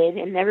COVID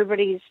and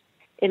everybody's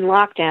in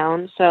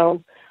lockdown.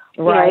 So,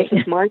 you know, this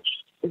is March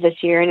this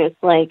year, and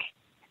it's like,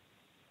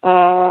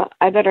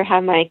 I better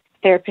have my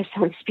therapist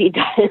on speed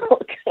dial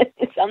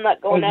because I'm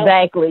not going out.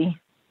 Exactly.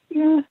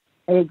 Yeah.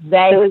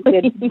 Exactly. So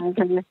it was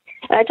good. And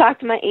I talked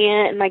to my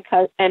aunt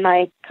and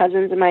my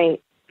cousins and my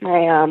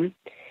mom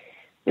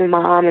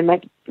and my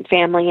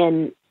family,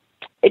 and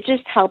it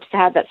just helps to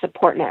have that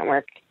support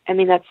network. I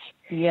mean, that's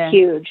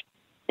huge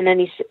in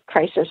any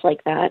crisis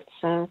like that.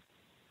 So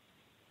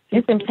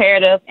it's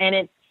imperative,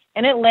 and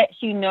And it lets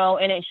you know,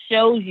 and it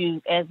shows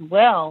you as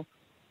well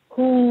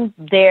who's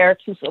there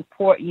to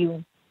support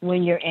you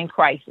when you're in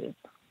crisis,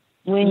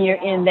 when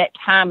you're in that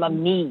time of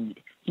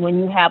need, when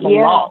you have a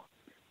loss.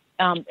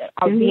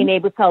 Being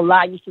able to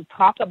allow you to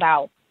talk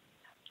about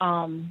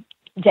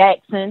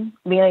Jackson,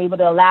 being able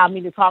to allow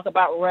me to talk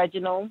about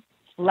Reginald,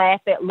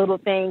 laugh at little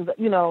things,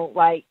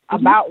 like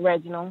about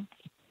Reginald.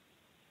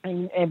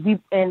 And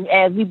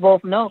as we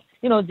both know,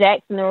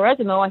 Jackson and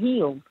Reginald are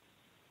healed.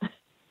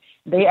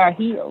 They are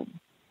healed.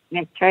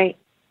 That's right.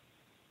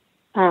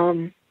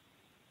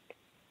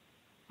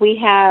 We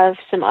have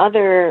some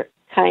other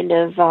kind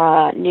of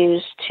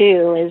news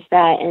too, is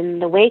that in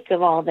the wake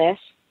of all this,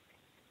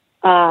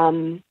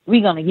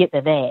 we're gonna get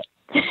to that.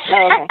 Oh,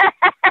 okay.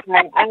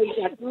 Right.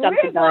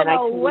 We're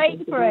gonna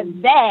wait for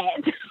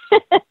that.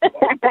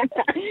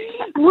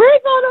 We're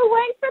gonna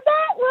wait for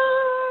that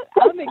one.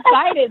 I'm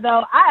excited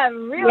though. I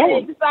am really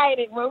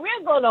excited. Well,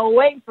 we're gonna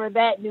wait for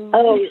that news.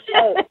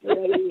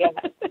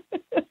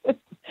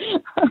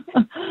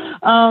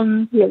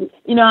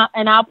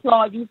 And I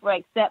applaud you for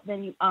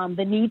accepting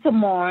the need to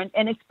mourn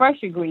and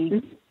express your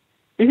grief.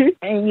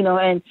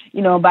 And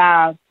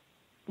by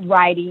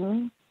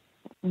writing,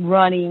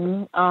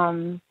 running,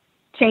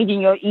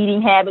 changing your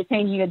eating habits,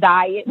 changing your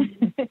diet,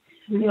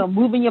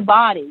 moving your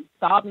body,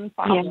 solving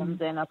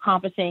problems, and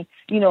accomplishing,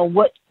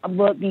 what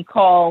we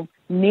call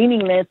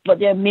meaningless, but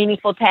they're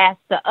meaningful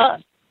tasks to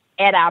us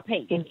at our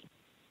pace.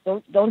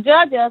 Don't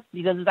judge us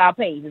because it's our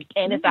pace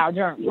and it's our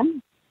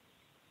journey.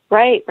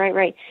 Right.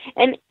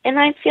 And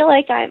I feel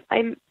like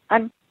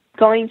I'm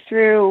going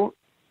through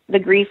the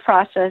grief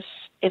process,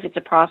 if it's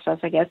a process,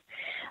 I guess.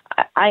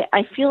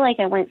 I feel like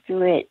I went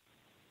through it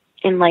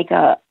in like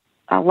a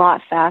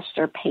lot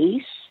faster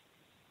pace.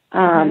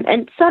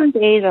 And some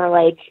days are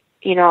like,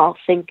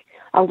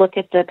 I'll look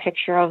at the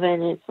picture of it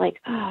and it's like,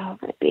 oh,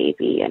 my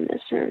baby, I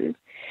miss him.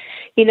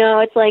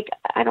 It's like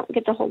I don't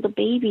get to hold the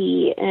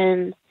baby,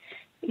 and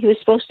he was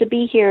supposed to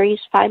be here. He's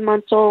 5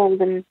 months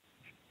old, and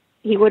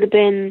he would have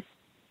been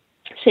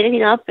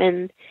sitting up,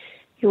 and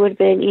he would have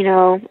been,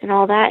 and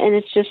all that. And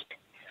it's just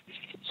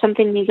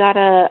something you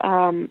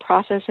gotta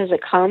process as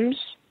it comes,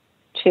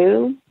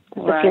 too.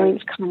 As the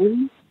feelings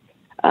come,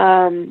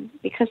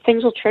 because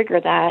things will trigger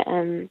that,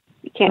 and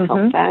you can't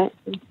help that.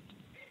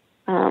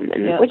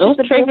 Those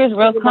triggers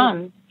will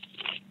come.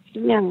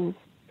 Yeah,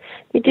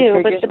 they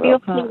do. But the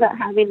beautiful thing about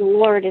having the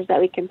Lord is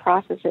that we can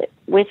process it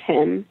with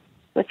Him,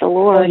 with the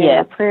Lord, and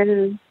our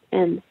prayers,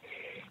 and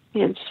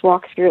just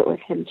walk through it with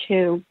Him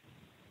too.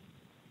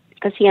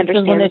 Because He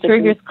understands. Because when the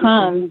triggers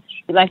come,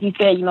 like you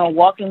said,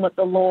 walking with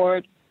the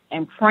Lord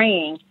and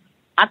praying,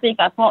 I think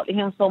I talk to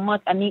Him so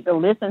much, I need to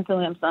listen to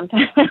Him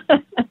sometimes.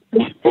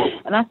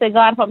 And I say,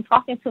 God, if I'm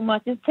talking too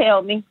much, just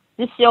tell me.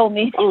 Just show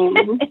me.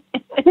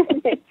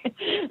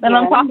 Then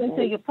I'm talking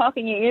to you,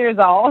 talking your ears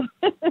off.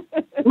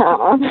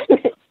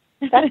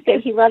 That's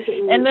good. He loves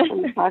it when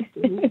you talk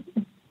to him.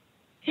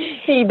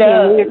 He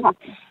does.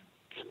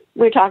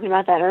 We were talking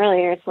about that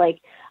earlier. It's like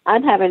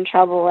I'm having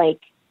trouble,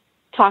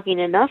 talking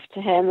enough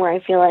to him where I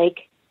feel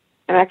like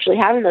I'm actually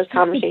having those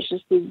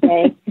conversations through the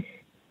day.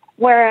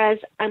 Whereas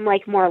I'm,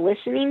 more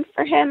listening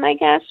for him, I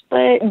guess.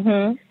 But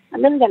I'm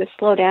going to got to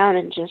slow down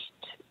and just,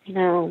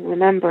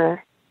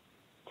 remember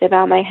to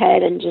bow my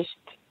head and just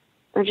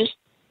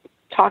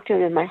talk to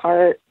him in my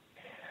heart,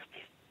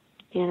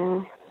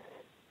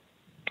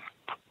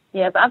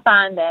 Yes, I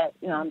find that,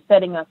 I'm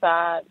setting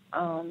aside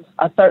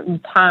a certain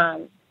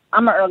time.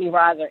 I'm an early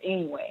riser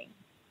anyway,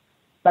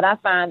 but I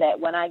find that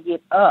when I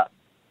get up,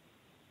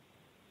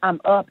 I'm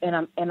up and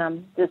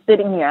I'm just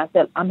sitting here. I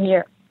said, I'm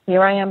here.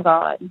 Here I am,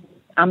 God.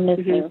 I'm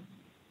listening.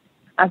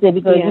 I said,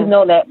 because you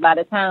know that by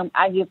the time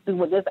I get through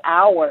with this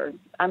hour,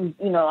 I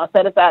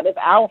set aside this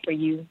hour for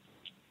you.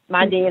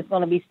 My day is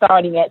going to be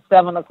starting at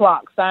 7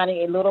 o'clock,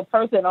 signing a little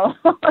person on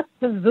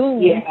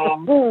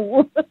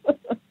Zoom.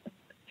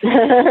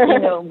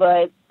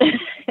 But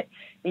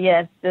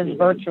yes, this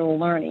virtual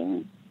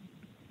learning.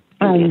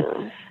 And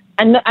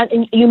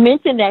you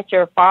mentioned that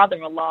your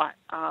father-in-law,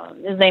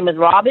 his name is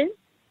Robin?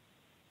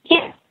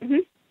 Yeah.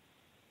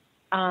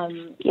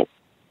 Yes.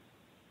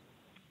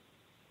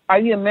 Are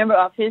you a member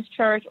of his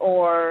church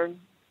or?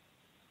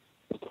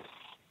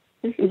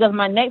 Because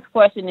my next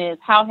question is,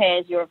 how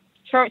has your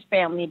church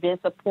family been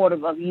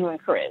supportive of you and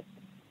Chris?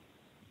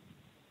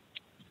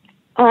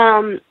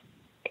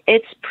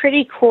 It's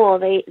pretty cool.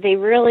 They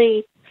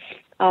really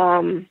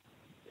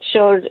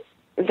showed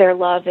their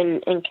love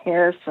and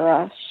care for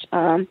us.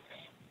 One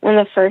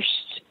of the first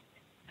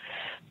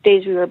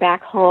days we were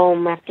back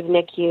home after the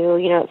NICU,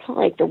 it felt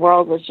like the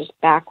world was just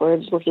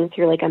backwards, looking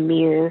through a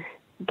mirror.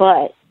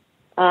 But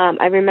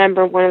I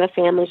remember one of the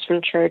families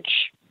from church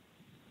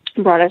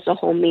brought us a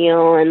whole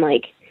meal and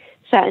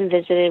sat and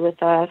visited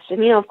with us.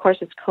 And of course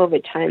it's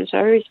COVID time, so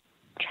everybody's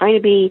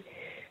trying to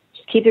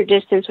keep their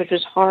distance, which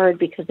was hard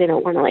because they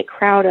don't want to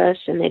crowd us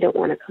and they don't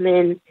want to come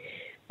in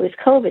with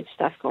COVID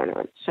stuff going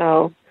on.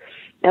 So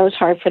that was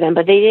hard for them,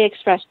 but they did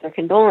express their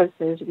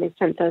condolences and they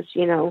sent us,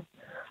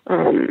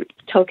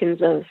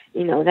 tokens of,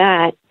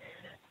 that.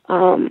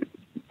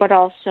 But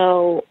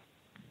also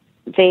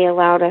they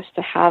allowed us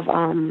to have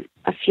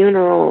a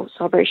funeral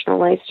celebration of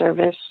life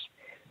service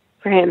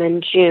for him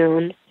in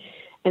June,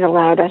 and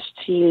allowed us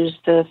to use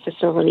the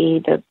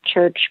facility, the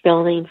church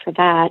building, for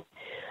that.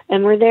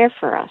 And were there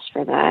for us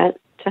for that,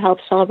 to help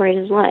celebrate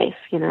his life,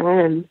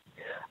 and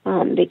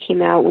they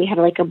came out. We had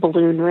like a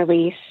balloon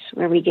release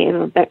where we gave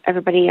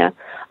everybody a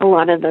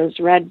lot of those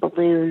red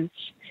balloons,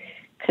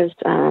 because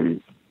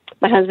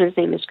my husband's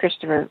name is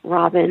Christopher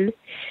Robin,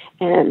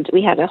 and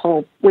we had a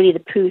whole Winnie the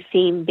Pooh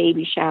themed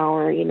baby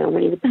shower,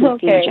 Winnie the Pooh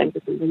themed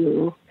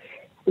gender.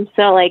 And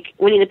so, like,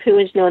 Winnie the Pooh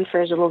is known for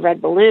his little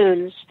red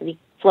balloons that he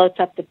floats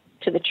up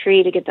to the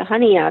tree to get the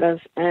honey out of,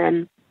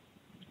 and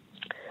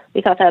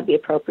we thought that would be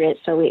appropriate,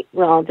 so we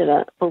all did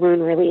a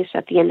balloon release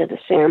at the end of the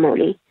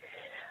ceremony.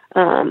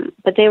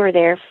 But they were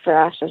there for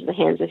us as the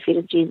hands and feet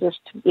of Jesus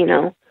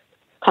to,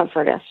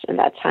 comfort us in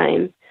that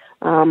time.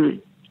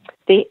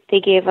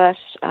 They gave us,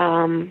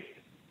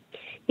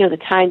 the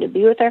time to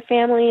be with our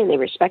family, and they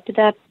respected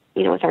that,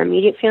 with our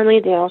immediate family.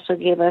 They also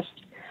gave us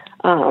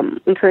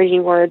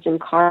encouraging words and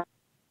cards,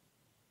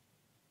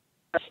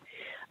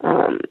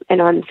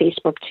 and on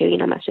Facebook too,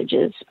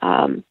 messages.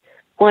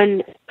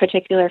 One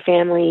particular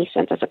family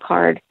sent us a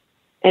card,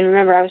 and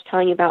remember I was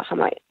telling you about how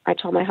I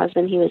told my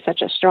husband he was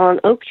such a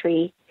strong oak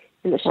tree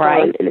in the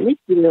storm in the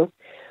NICU.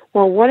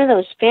 Well, one of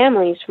those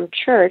families from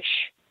church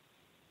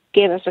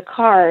gave us a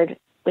card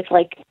with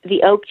like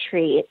the oak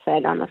tree, it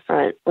said on the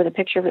front, with a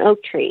picture of an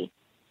oak tree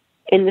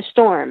in the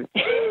storm.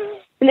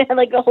 And they had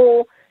like a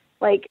whole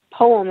like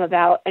poem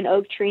about an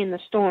oak tree in the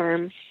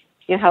storm,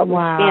 how it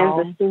withstands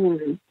the storm.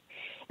 And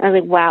I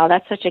was like, wow,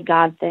 that's such a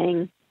God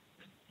thing.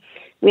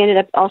 We ended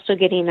up also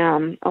getting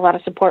a lot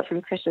of support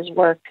from Chris's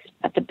work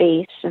at the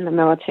base in the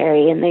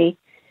military, and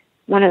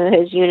one of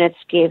his units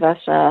gave us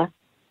an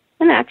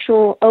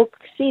actual oak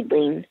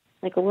seedling,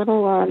 like a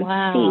little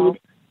seed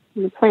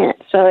in the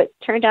plant. So it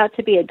turned out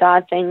to be a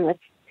God thing with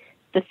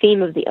the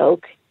theme of the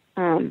oak.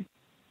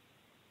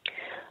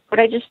 But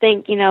I just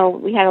think,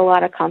 we had a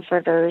lot of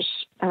comforters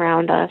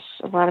around us,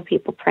 a lot of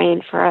people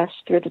praying for us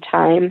through the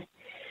time,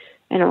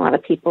 and a lot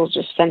of people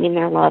just sending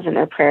their love and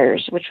their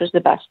prayers, which was the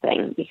best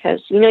thing,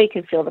 because, you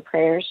can feel the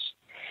prayers.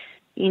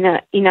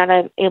 You're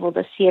not able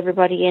to see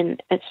everybody,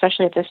 and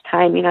especially at this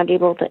time, you're not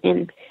able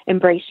to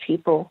embrace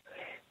people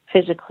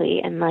physically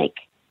and, like,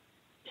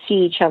 see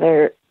each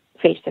other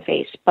face to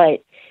face.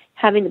 But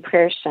having the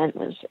prayers sent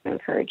was an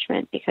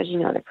encouragement, because,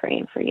 they're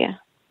praying for you.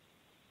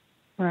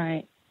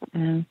 Right.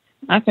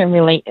 I can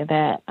relate to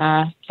that.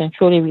 I can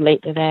truly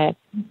relate to that.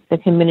 The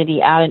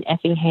community out in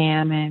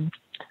Effingham and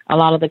a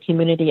lot of the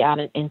community out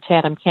in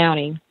Chatham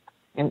County.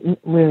 And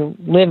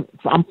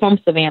I'm from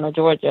Savannah,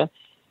 Georgia,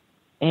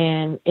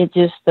 and it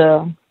just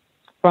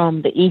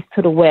from the east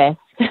to the west,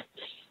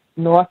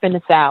 north and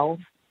the south,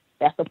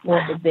 that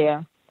support was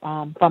there.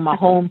 From my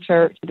home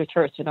church to the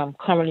church that I'm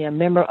currently a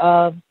member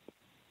of,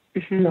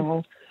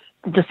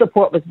 the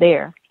support was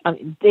there. I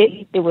mean,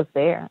 it was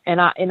there, and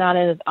I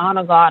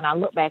honor God, and I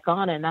look back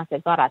on it, and I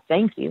said, God, I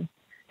thank you.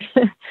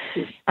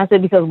 I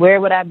said, because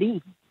where would I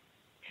be?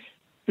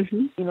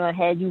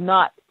 Had you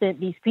not sent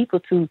these people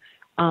to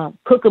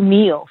cook a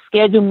meal,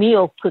 schedule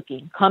meal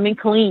cooking, come and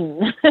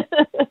clean.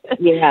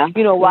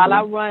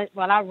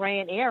 While I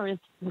ran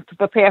errands to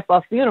prepare for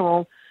a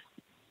funeral,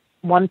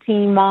 one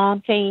teen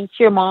mom came,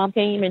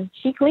 and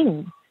she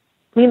cleaned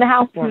the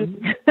house for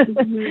me.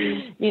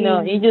 And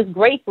you're just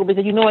grateful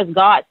because it's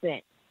God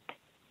sent.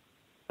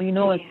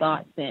 It's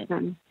God sent.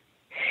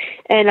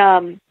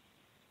 And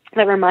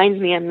that reminds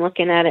me, I'm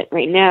looking at it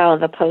right now,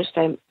 the post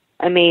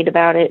I made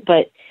about it,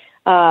 but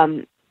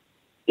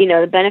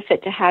the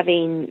benefit to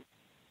having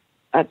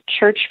a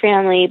church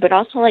family, but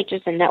also like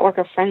just a network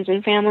of friends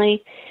and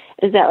family,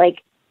 is that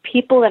like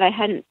people that I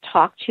hadn't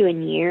talked to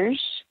in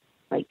years,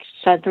 like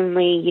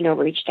suddenly,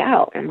 reached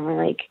out and were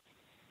like,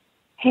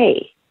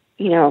 hey,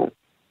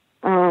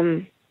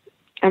 I'm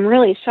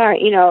really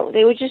sorry.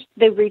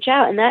 They'd reach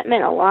out, and that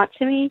meant a lot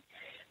to me.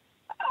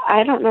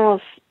 I don't know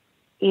if,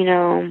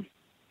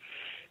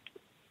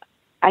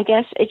 I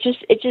guess it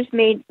just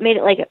made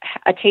it like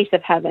a taste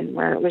of heaven,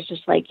 where it was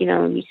just like,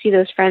 you see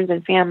those friends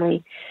and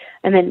family,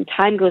 and then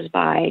time goes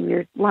by and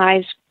your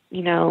lives,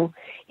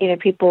 either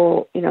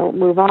people,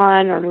 move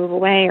on or move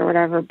away or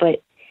whatever,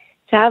 but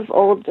to have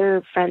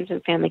older friends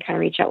and family kind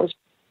of reach out was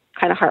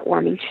kind of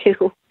heartwarming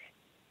too.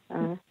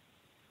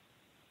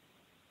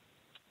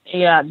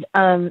 And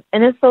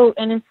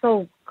it's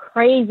so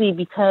crazy,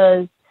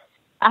 because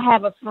I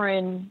have a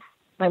friend,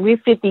 like, we're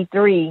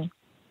 53,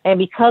 and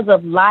because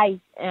of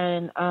life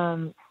and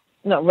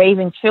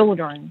raising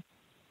children,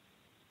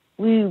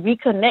 we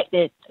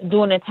reconnected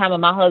during the time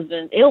of my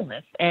husband's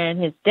illness and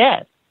his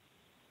death,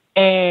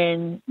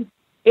 and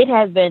it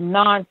has been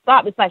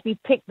nonstop. It's like we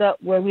picked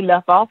up where we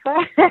left off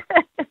at.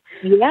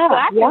 So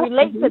I can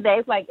relate to that.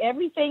 It's like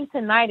everything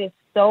tonight is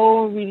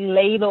so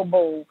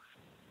relatable.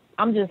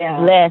 I'm just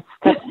blessed,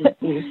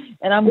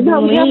 and I'm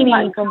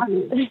gleaning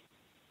from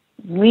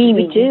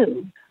We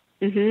do.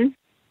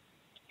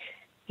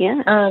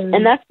 Yeah.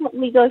 And that's what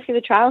we go through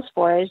the trials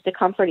for, is to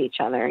comfort each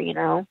other,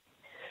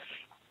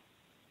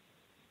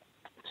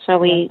 So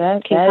we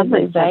that can is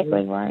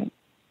exactly right.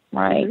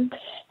 Right. Mm-hmm.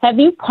 Have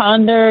you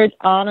pondered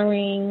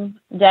honoring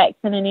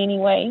Jackson in any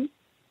way?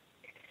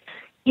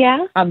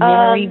 Yeah. A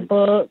memory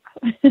book?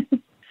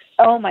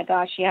 Oh, my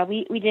gosh, yeah.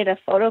 We did a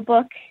photo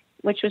book,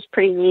 which was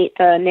pretty neat.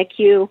 The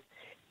NICU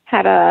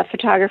had a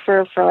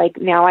photographer for, like,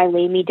 Now I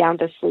Lay Me Down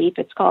to Sleep,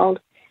 it's called.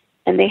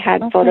 And they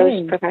had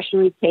photos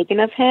professionally taken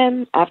of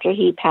him after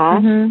he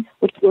passed,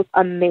 which was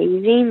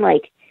amazing.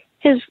 Like,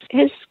 his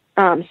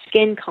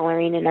skin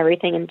coloring and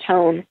everything and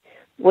tone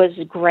was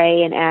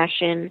gray and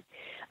ashen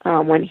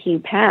when he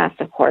passed,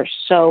 of course.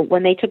 So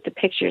when they took the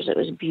pictures, it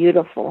was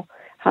beautiful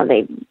how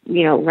they,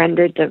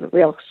 rendered the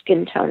real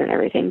skin tone and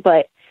everything.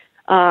 But,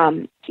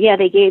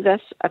 they gave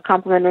us a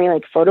complimentary,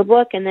 like, photo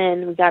book, and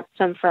then we got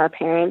some for our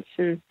parents,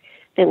 and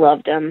they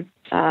loved them.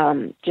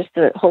 Just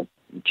the whole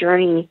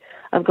journey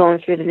of going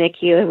through the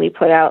NICU, and we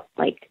put out,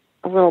 like,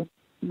 a little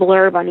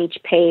blurb on each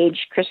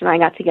page. Chris and I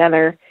got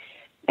together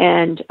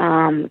and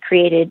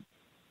created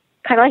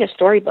kind of like a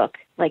storybook,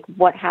 like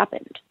what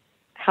happened,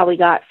 how we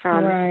got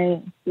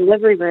from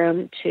delivery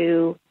room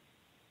to,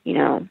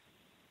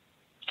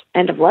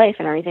 end of life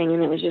and everything.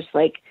 And it was just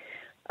like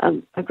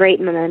a great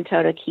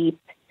memento to keep,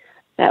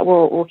 that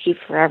we'll keep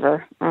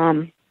forever.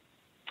 And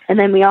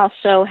then we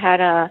also had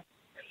a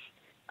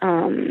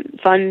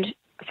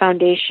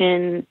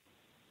foundation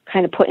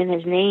kind of put in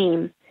his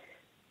name.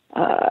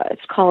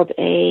 It's called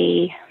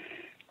a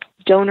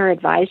donor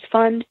advised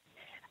fund,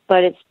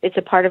 but it's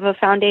a part of a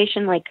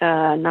foundation, like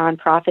a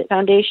nonprofit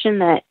foundation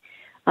that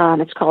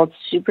it's called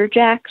Super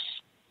Jacks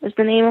is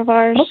the name of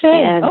ours.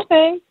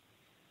 Okay.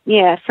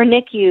 Yeah, for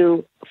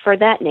NICU, for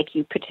that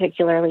NICU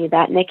particularly,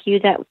 that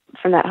NICU that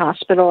from that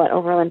hospital at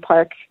Overland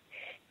Park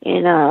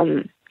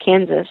in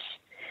Kansas,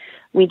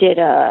 we did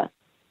a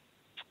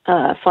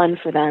fund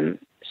for them.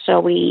 So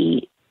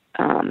we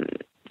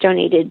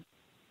donated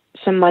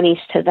some monies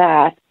to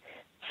that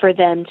for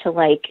them to,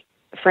 like,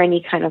 for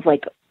any kind of,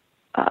 like,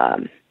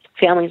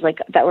 families like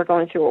that were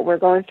going through what we were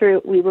going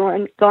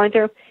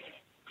through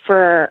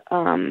for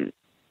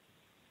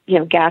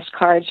gas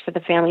cards for the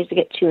families to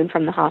get to and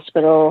from the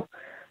hospital,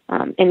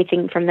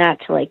 anything from that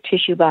to, like,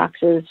 tissue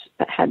boxes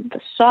that had the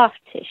soft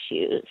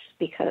tissues,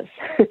 because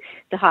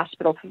the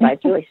hospital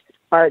provides really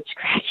hard,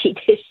 scratchy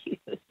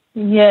tissues.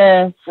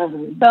 Yes.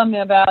 Tell me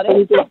about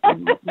it.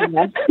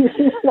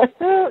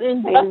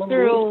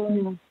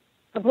 Industrial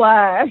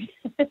supplies.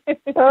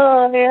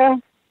 Oh, yeah.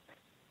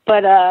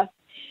 But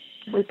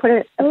we put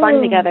a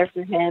fund together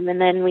for him,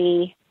 and then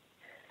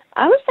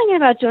I was thinking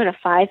about doing a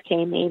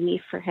 5K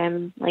maybe for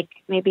him, like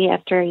maybe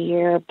after a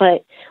year,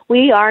 but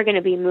we are going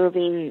to be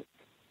moving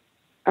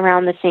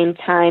around the same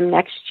time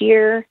next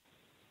year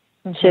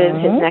to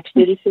his next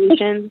duty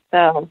station,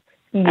 so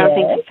I don't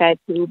think the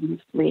 5K will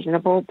be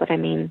reasonable, but I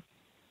mean,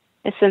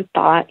 it's in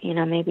thought,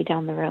 maybe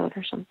down the road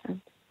or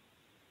something.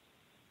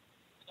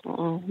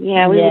 So,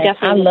 yeah, we would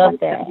definitely. I love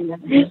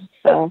that.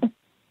 So,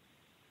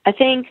 I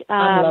think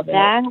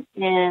that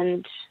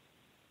and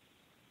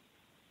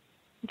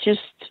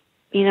just,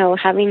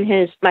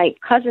 having my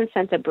cousin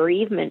sent a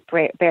bereavement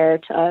bear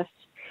to us,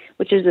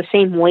 which is the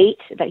same weight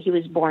that he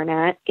was born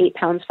at, 8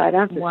 pounds, 5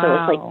 ounces. Wow. So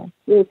it's like a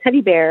little teddy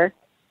bear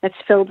that's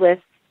filled with,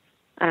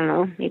 I don't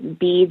know, maybe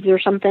beads or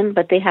something,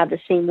 but they have the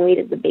same weight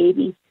as the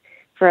baby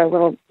for a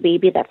little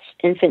baby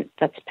infant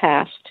that's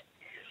passed.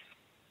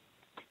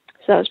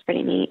 So that was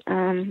pretty neat.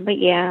 But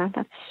yeah,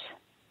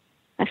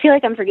 I feel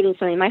like I'm forgetting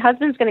something. My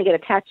husband's going to get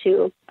a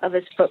tattoo of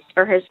his foot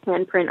or his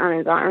handprint on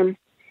his arm.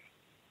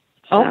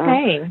 So,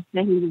 okay.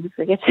 Then he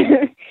forgets.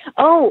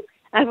 Oh,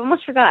 I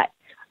almost forgot.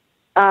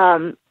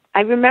 I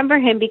remember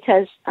him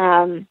because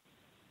I'm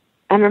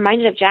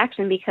reminded of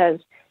Jackson because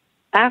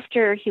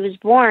after he was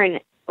born,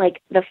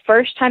 like the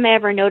first time I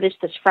ever noticed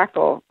this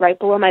freckle right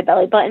below my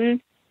belly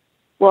button,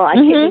 well, I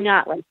kid you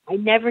not, like I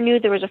never knew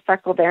there was a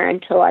freckle there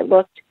until I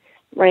looked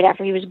right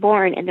after he was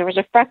born, and there was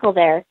a freckle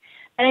there,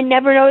 and I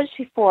never noticed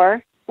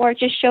before, or it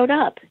just showed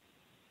up.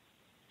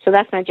 So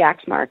that's my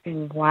Jack's mark.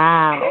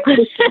 Wow.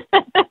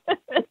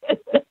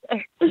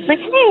 Like,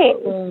 hey,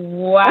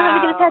 wow.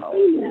 I'm going to get a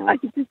tattoo now. I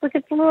can just look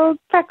at the little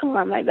freckle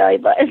on my belly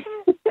button.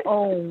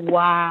 Oh,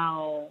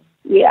 wow.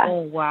 Yeah.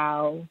 Oh,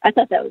 wow. I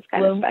thought that was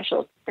kind of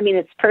special. I mean,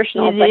 it's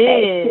personal, it but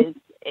is.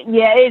 Hey.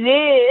 Yeah, it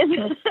is.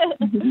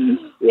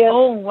 Yeah.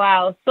 Oh,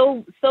 wow.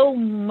 So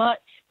much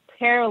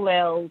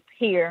parallels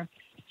here.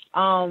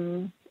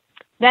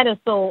 That is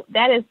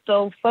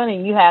so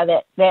funny. You have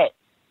that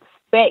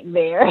speck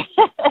there.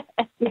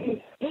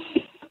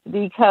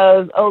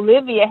 Because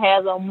Olivia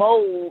has a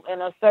mole in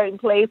a certain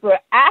place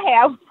where I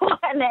have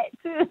one that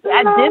too.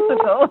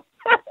 Identical.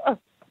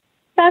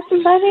 That's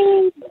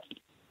funny.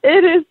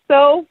 It is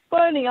so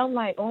funny. I'm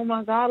like, oh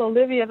my God,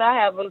 Olivia and I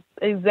have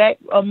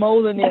a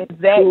mole in the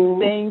exact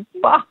same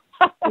spot.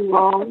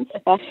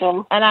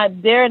 Special. And I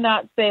dare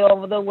not say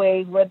over the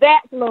way where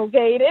that's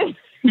located.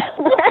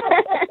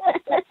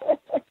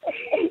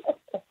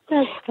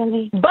 That's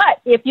funny.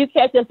 But if you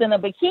catch us in a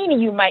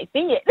bikini, you might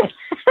see it.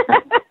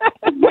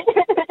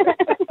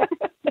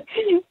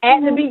 At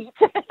the beach.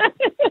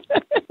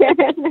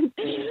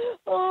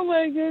 Oh,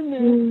 my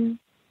goodness.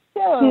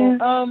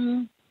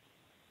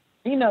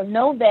 know,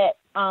 know that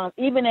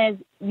even as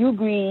you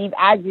grieve,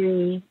 I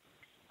grieve,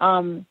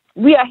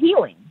 we are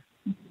healing.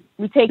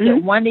 We take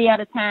it one day at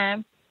a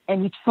time,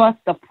 and we trust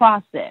the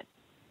process.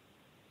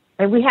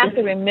 And we have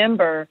to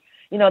remember,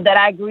 that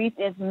our grief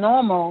is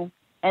normal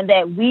and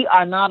that we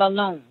are not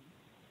alone.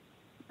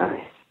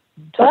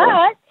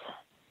 But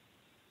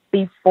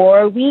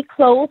before we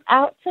close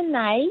out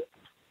tonight,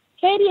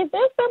 Katie, is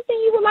there something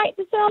you would like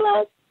to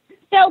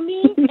tell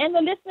me and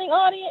the listening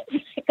audience?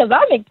 Because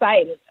I'm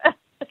excited.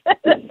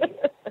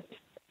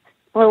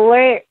 Well,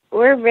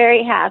 we're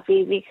very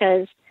happy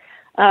because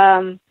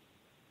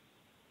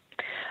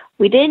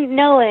we didn't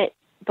know it,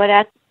 but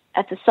at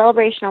the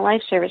Celebration of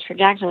Life service for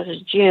Jackson, which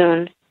was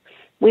June,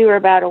 we were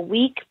about a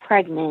week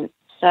pregnant.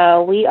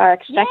 So we are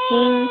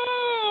expecting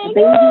a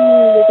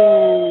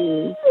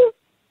baby.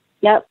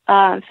 Yep,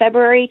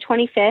 February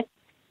 25th,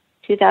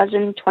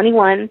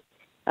 2021,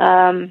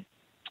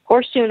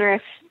 or sooner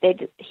if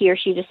he or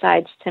she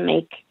decides to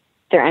make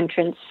their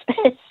entrance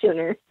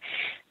sooner.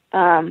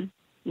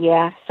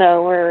 Yeah,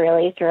 so we're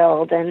really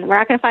thrilled, and we're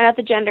not going to find out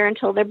the gender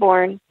until they're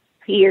born.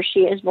 He or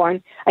she is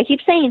born. I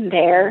keep saying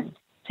 "there"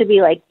 to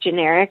be like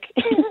generic.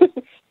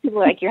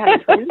 People are like, "You're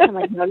having twins?" I'm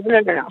like, no.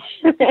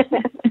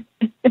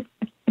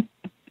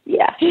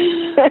 Yeah.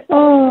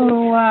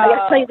 Oh wow! I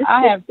got to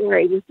tell you this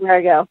story before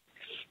I go.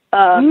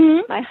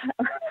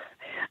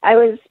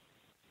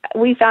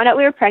 We found out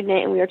we were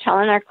pregnant, and we were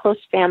telling our close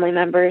family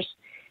members.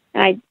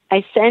 And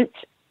I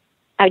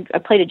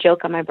played a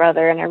joke on my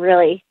brother, and it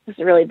was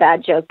a really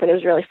bad joke, but it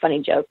was a really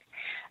funny joke.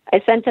 I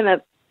sent him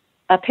a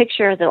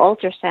picture of the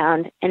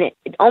ultrasound, and it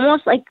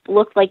almost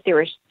looked like there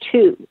was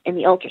two in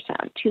the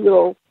ultrasound, two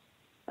little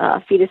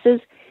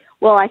fetuses.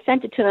 Well, I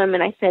sent it to him,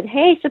 and I said,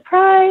 "Hey,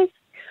 surprise,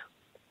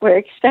 we're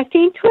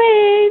expecting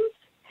twins,"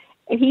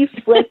 and he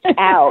flipped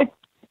out.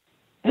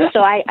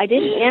 So I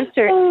didn't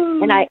answer,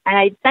 and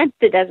I sent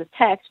it as a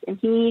text, and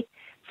he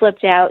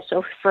flipped out.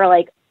 So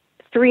for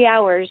 3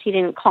 hours, he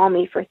didn't call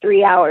me for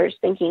 3 hours,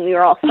 thinking we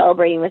were all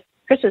celebrating with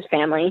Chris's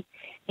family.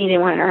 He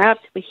didn't want to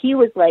interrupt, but he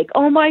was like,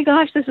 "Oh my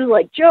gosh, this is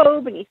like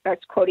Job," and he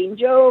starts quoting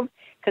Job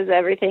because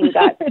everything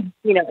got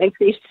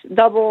increased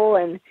double.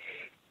 And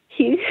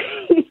he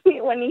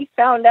when he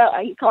found out,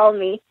 he called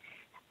me.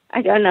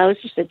 I don't know,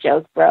 it's just a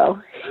joke, bro.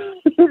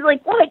 He was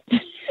like, "What?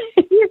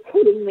 You're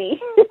kidding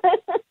me."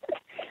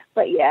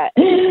 But yeah,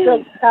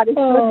 God is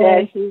so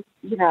good. He's,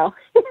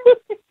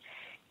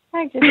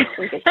 I just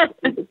think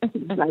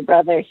it's my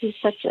brother. He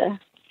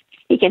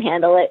can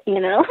handle it,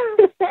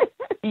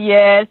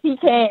 Yes, he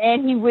can,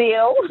 and he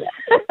will.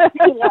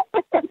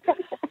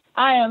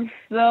 I am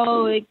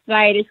so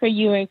excited for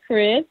you and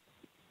Chris.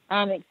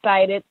 I'm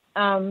excited.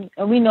 And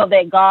we know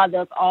that God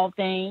does all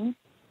things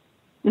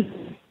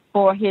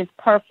for his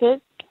purpose.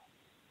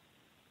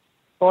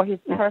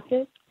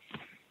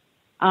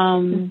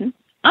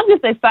 I'm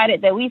just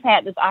excited that we've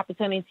had this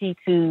opportunity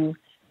to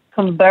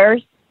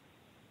converse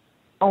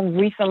on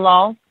grief and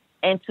loss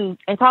and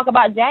talk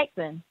about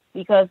Jackson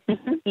because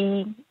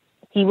he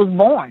was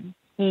born.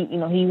 He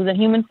was in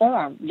human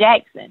form.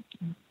 Jackson.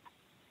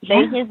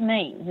 Say his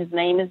name. His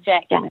name is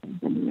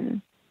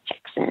Jackson.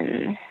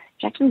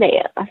 Jackson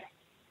Dale.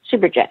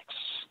 Sugar Jack.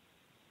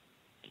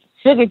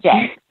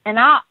 And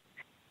I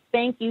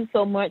thank you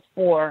so much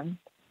for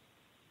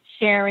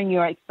sharing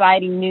your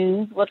exciting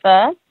news with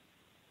us.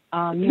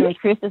 You and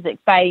Chris's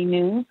exciting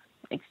news,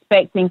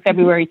 expecting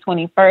February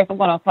 21st. I'm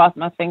going to cross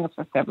my fingers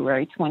for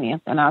February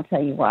 20th, and I'll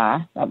tell you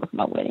why. That was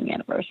my wedding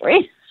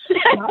anniversary.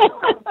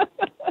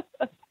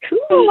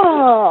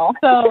 Cool.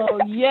 So,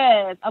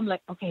 yes, I'm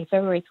like, okay,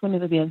 February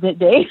 20th will be a good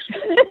day.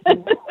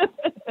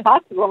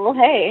 Possible.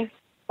 Hey,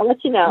 I'll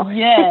let you know.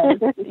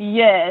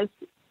 Yes.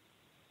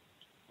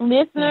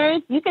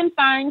 Listeners, you can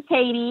find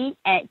Katie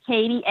at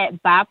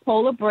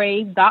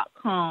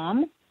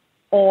bipolarbrave.com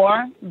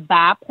or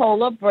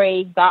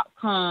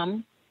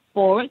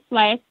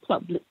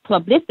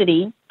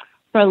bipolarbrave.com/publicity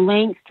for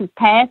links to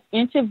past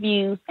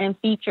interviews and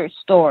featured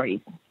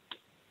stories.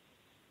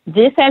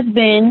 This has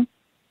been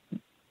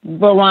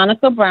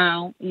Veronica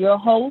Brown, your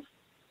host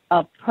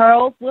of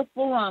Pearls with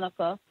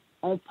Veronica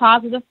on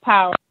Positive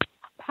Power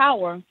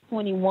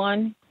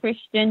 21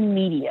 Christian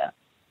Media.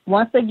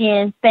 Once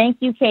again, thank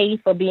you, Katie,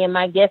 for being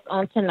my guest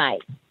on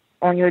tonight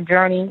on your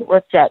journey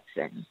with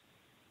Jackson.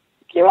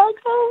 You're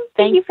welcome.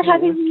 Thank you for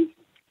having me.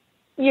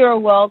 You're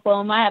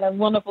welcome. I had a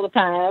wonderful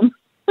time.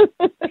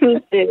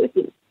 Me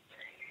too.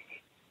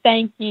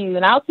 Thank you.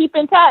 And I'll keep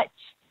in touch.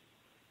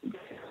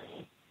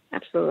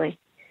 Absolutely.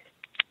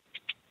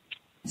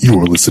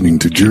 You are listening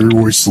to Jerry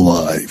Royce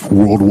Live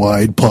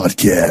Worldwide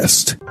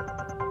Podcast.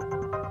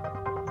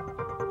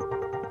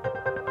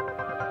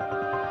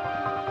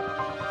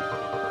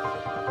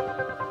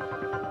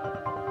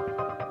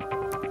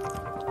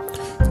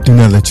 Do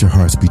not let your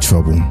hearts be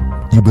troubled.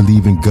 You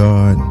believe in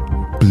God,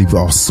 believe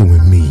also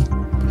in me.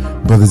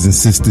 Brothers and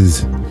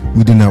sisters,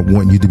 we do not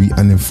want you to be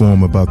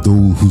uninformed about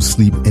those who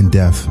sleep in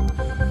death,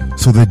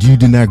 so that you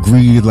do not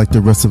grieve like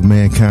the rest of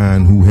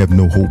mankind who have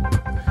no hope.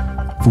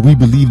 For we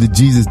believe that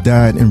Jesus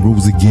died and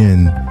rose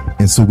again,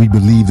 And so we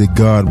believe that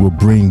God will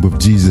bring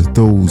with Jesus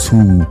those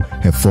who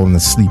have fallen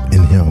asleep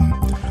in him.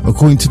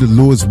 According to the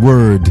Lord's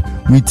word,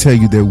 we tell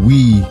you that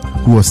we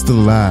who are still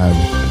alive,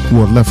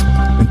 who are left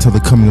until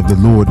the coming of the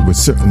Lord, will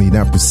certainly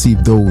not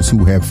perceive those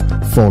who have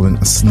fallen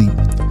asleep.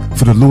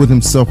 For the Lord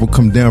himself will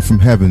come down from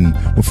heaven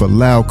with a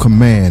loud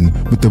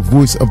command, with the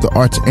voice of the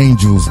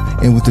archangels,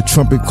 and with the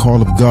trumpet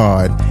call of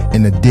God,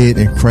 and the dead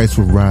in Christ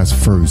will rise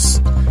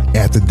first.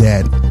 After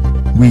that,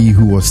 we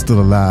who are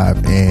still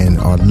alive and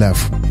are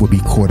left will be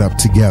caught up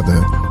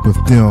together with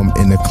them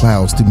in the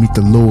clouds to meet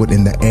the Lord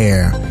in the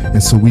air,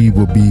 and so we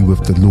will be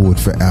with the Lord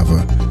forever.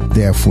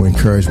 Therefore,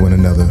 encourage one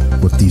another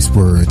with these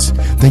words.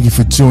 Thank you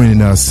for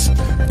joining us,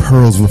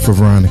 Pearls with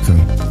Veronica.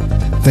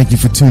 Thank you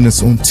for tuning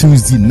us on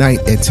Tuesday night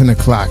at 10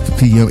 o'clock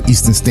p.m.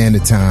 Eastern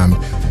Standard Time.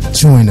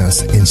 Join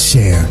us and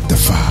share the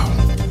file.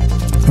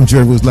 I'm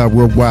Jerry Woods Live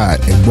Worldwide,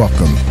 and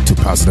welcome to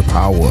Positive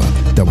Power,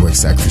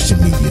 XXI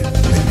Christian Media,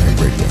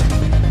 Radio.